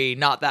embroidery,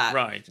 not that.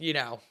 Right.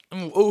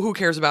 Who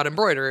cares about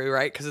embroidery,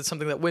 right? Because it's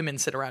something that women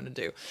sit around and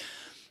do.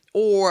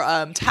 Or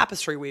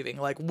tapestry weaving,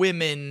 like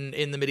women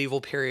in the medieval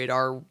period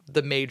are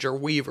the major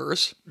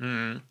weavers.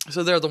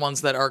 So they're the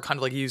ones that are kind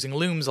of like using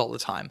looms all the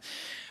time.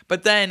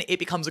 But then it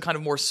becomes a kind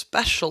of more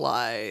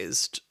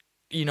specialized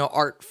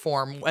art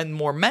form when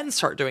more men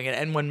start doing it.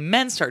 And when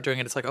men start doing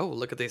it, it's like, oh,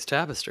 look at these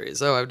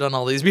tapestries. Oh, I've done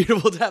all these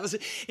beautiful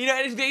tapestries. And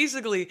it's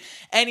basically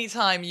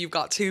anytime you've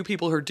got two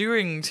people who are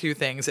doing two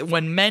things,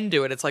 when men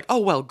do it, it's like, oh,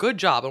 well, good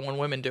job. And when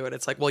women do it,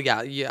 it's like, well,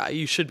 yeah,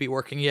 you should be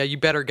working. Yeah, you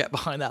better get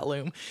behind that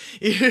loom.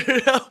 And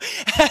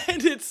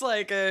it's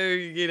like,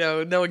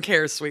 no one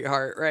cares,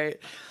 sweetheart, right?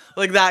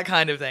 Like that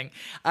kind of thing.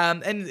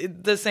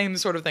 And the same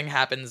sort of thing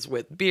happens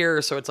with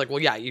beer. So it's like, well,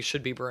 yeah, you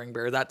should be brewing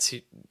beer. That's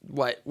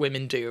what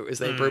women do, is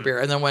they brew beer.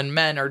 And then when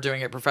men are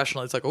doing it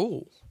professionally, it's like,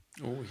 oh,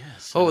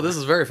 yes. Oh, this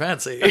is very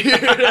fancy.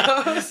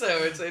 So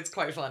it's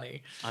quite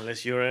funny.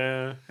 Unless you're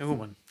a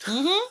woman.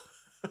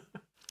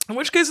 In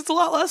which case, it's a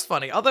lot less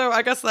funny. Although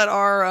I guess that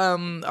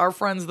our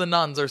friends, the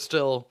nuns, are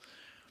still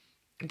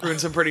brewing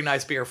some pretty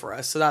nice beer for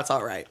us. So that's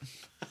all right.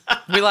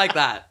 We like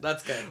that.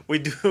 That's good. We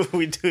do,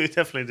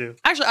 definitely do.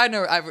 Actually,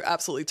 I have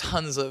absolutely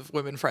tons of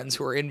women friends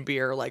who are in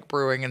beer, like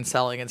brewing and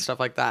selling and stuff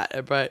like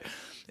that. But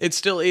it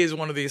still is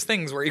one of these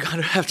things where you kind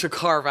of have to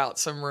carve out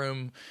some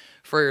room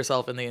for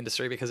yourself in the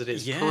industry because it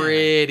is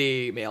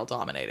pretty male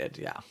dominated.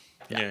 Yeah.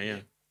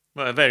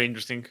 Well, very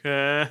interesting.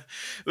 But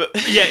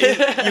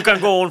yeah, you can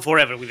go on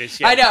forever with this.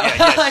 Yeah, I know.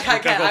 Yes, like I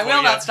can. I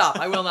will not stop.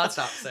 I will not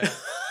stop. So.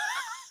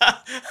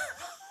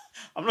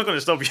 I'm not going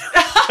to stop you.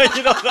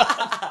 You know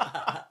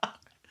that.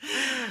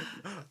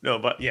 No,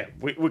 but yeah,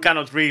 we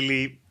cannot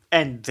really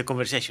end the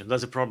conversation.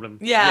 That's the problem.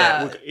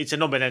 Yeah. It's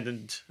an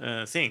open-ended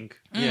thing.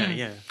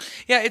 Yeah.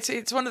 Yeah,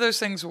 it's one of those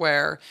things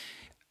where,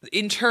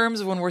 in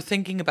terms of when we're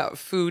thinking about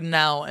food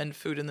now and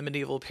food in the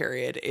medieval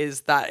period,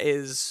 it's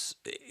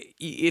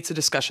a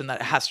discussion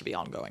that has to be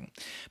ongoing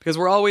because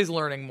we're always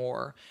learning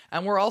more,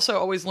 and we're also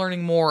always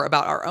learning more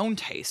about our own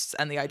tastes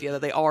and the idea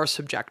that they are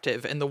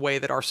subjective in the way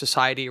that our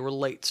society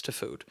relates to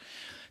food.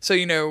 So,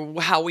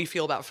 how we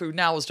feel about food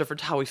now is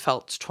different to how we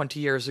felt 20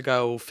 years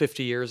ago,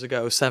 50 years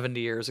ago, 70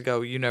 years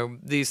ago.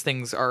 These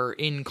things are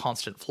in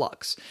constant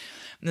flux.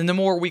 And the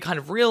more we kind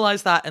of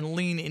realize that and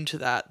lean into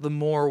that, the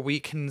more we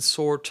can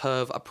sort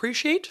of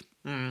appreciate,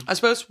 I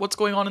suppose, what's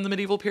going on in the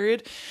medieval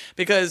period.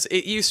 Because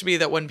it used to be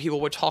that when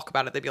people would talk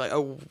about it, they'd be like,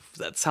 oh,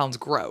 that sounds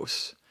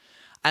gross.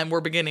 And we're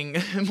beginning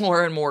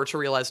more and more to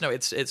realize, no,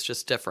 it's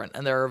just different.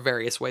 And there are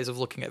various ways of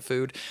looking at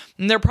food.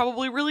 And they're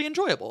probably really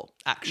enjoyable,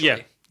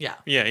 actually. Yeah,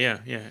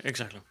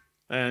 exactly.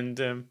 And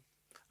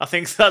I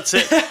think that's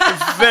a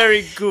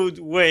very good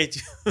way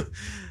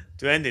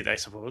to end it, I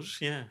suppose.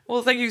 Yeah.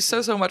 Well, thank you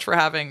so much for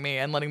having me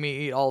and letting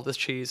me eat all of this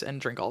cheese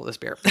and drink all of this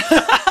beer.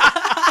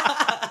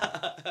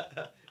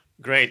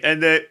 Great.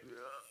 And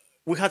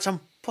we had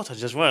some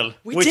pottage as well.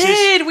 We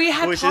had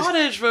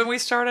pottage when we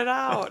started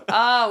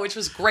out. Which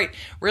was great.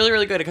 Really,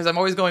 really good, because I'm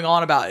always going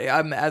on about it.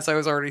 As I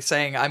was already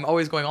saying, I'm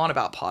always going on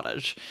about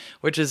pottage,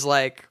 which is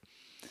like,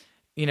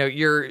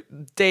 your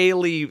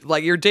daily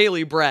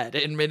bread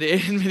in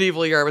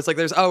medieval Europe. It's like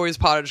there's always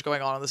pottage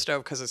going on the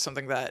stove because it's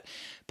something that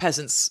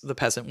the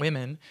peasant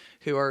women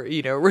who are,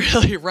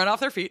 really run off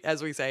their feet,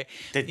 as we say.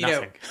 Did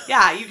nothing.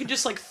 You can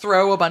just like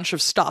throw a bunch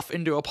of stuff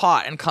into a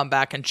pot and come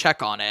back and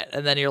check on it.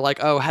 And then you're like,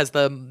 oh, has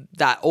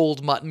that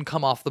old mutton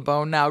come off the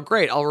bone now?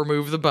 Great, I'll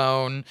remove the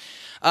bone.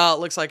 It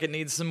looks like it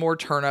needs some more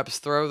turnips.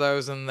 Throw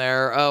those in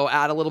there. Oh,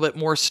 add a little bit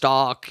more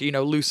stock,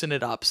 loosen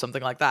it up,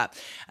 something like that.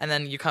 And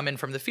then you come in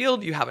from the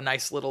field, you have a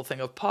nice little thing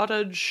of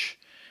pottage,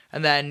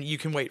 and then you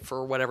can wait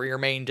for whatever your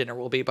main dinner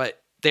will be.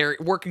 But they're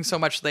working so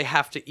much they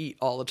have to eat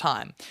all the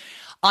time.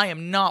 I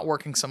am not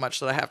working so much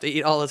that I have to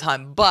eat all the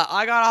time, but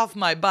I got off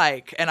my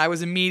bike and I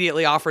was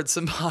immediately offered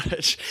some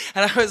pottage,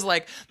 and I was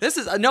like,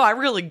 I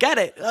really get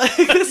it.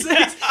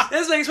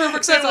 This makes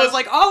perfect sense. I was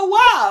like, oh,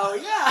 wow.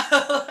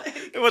 Yeah.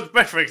 It was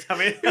perfect. I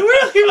mean, it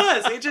really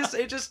was.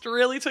 It just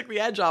really took the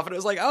edge off, and it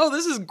was like, oh,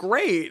 this is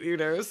great.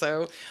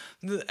 So,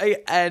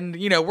 and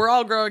we're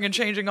all growing and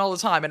changing all the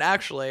time. And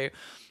actually,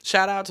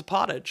 shout out to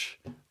pottage.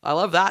 I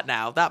love that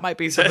now. That might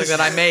be something that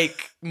I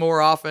make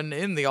more often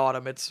in the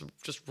autumn. It's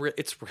just,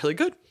 it's really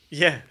good.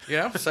 Yeah.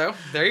 So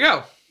there you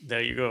go.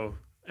 There you go.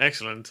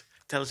 Excellent.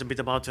 Tell us a bit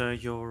about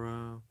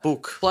your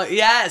book.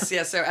 Yes.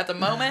 So at the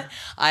moment,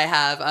 I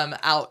have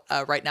out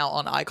right now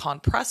on Icon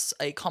Press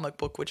a comic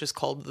book which is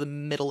called The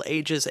Middle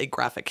Ages, A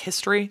Graphic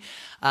History.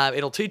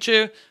 It'll teach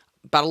you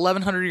about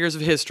 1,100 years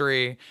of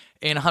history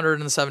in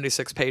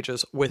 176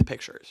 pages with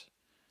pictures.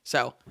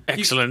 So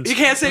excellent. You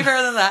can't say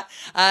better than that.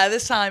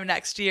 This time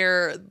next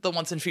year, the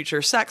Once and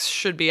Future Sex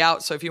should be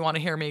out. So if you want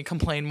to hear me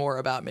complain more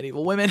about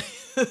medieval women,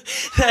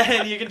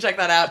 then you can check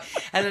that out.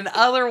 And then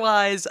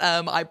otherwise,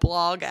 I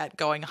blog at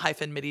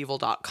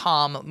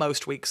going-medieval.com.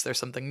 Most weeks there's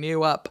something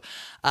new up.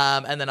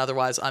 And then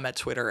otherwise, I'm at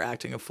Twitter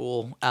acting a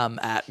fool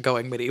at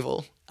Going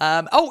Medieval.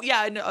 And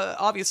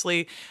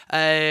obviously,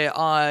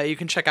 you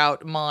can check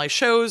out my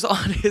shows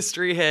on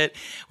History Hit,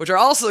 which are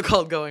also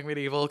called Going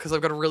Medieval because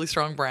I've got a really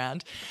strong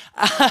brand.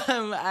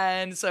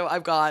 And so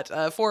I've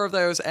got 4 of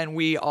those, and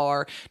we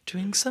are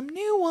doing some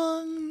new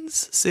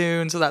ones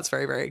soon. So that's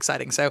very, very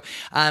exciting. So,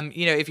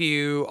 if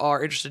you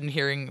are interested in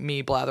hearing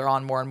me blather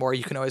on more and more,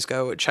 you can always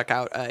go check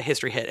out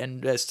History Hit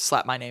and just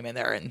slap my name in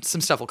there, and some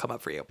stuff will come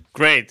up for you.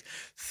 Great.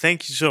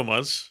 Thank you so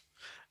much.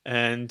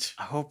 And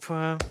I hope...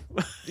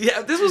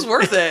 Yeah, this was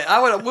worth it.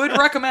 I would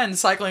recommend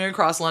cycling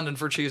across London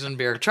for cheese and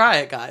beer. Try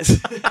it,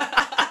 guys.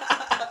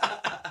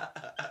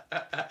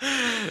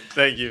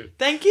 Thank you.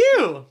 Thank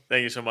you.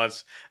 Thank you so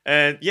much.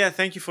 And yeah,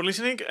 thank you for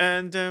listening.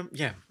 And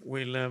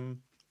we'll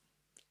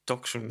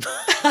talk soon.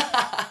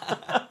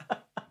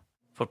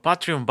 For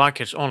Patreon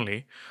backers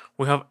only,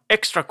 we have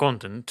extra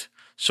content.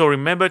 So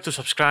remember to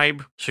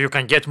subscribe so you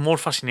can get more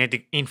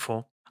fascinating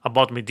info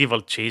about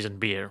medieval cheese and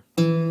beer.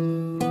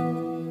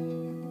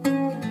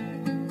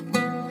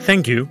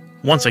 Thank you,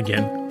 once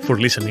again, for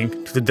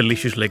listening to the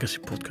Delicious Legacy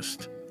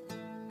podcast.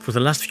 For the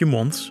last few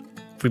months,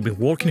 we've been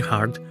working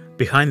hard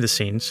behind the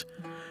scenes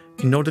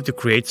in order to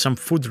create some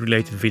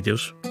food-related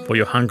videos for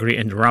your hungry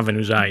and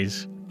ravenous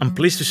eyes. I'm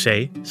pleased to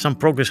say some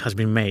progress has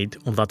been made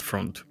on that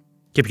front.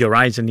 Keep your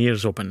eyes and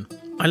ears open.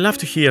 I love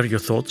to hear your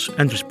thoughts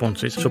and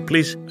responses, so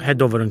please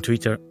head over on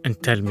Twitter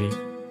and tell me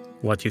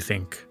what you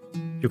think.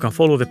 You can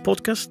follow the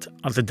podcast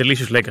at The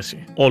Delicious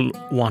Legacy, all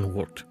one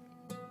word.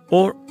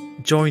 Or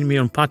join me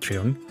on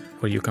Patreon,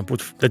 where you can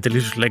put The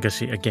Delicious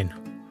Legacy again,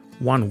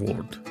 one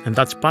word. And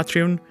that's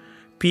Patreon,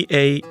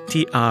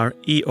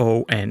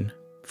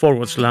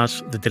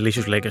 Patreon/The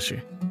Delicious Legacy.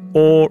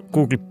 Or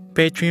Google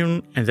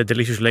Patreon and The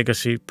Delicious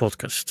Legacy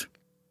podcast.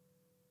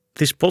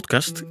 This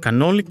podcast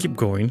can only keep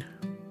going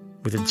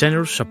with the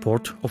generous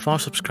support of our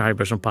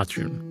subscribers on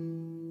Patreon.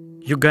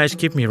 You guys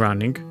keep me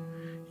running,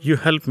 you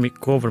help me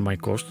cover my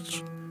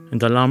costs,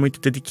 and allow me to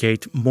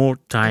dedicate more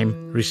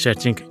time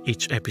researching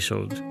each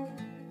episode.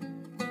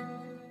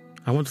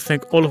 I want to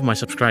thank all of my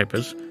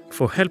subscribers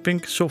for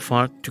helping so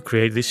far to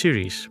create this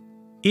series.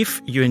 If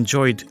you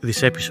enjoyed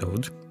this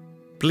episode,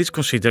 please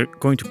consider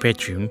going to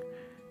Patreon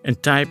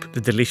and type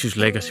The Delicious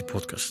Legacy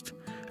podcast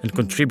and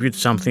contribute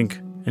something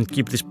and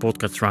keep this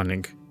podcast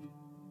running.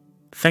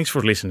 Thanks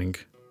for listening.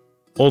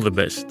 All the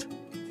best.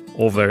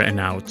 Over and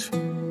out.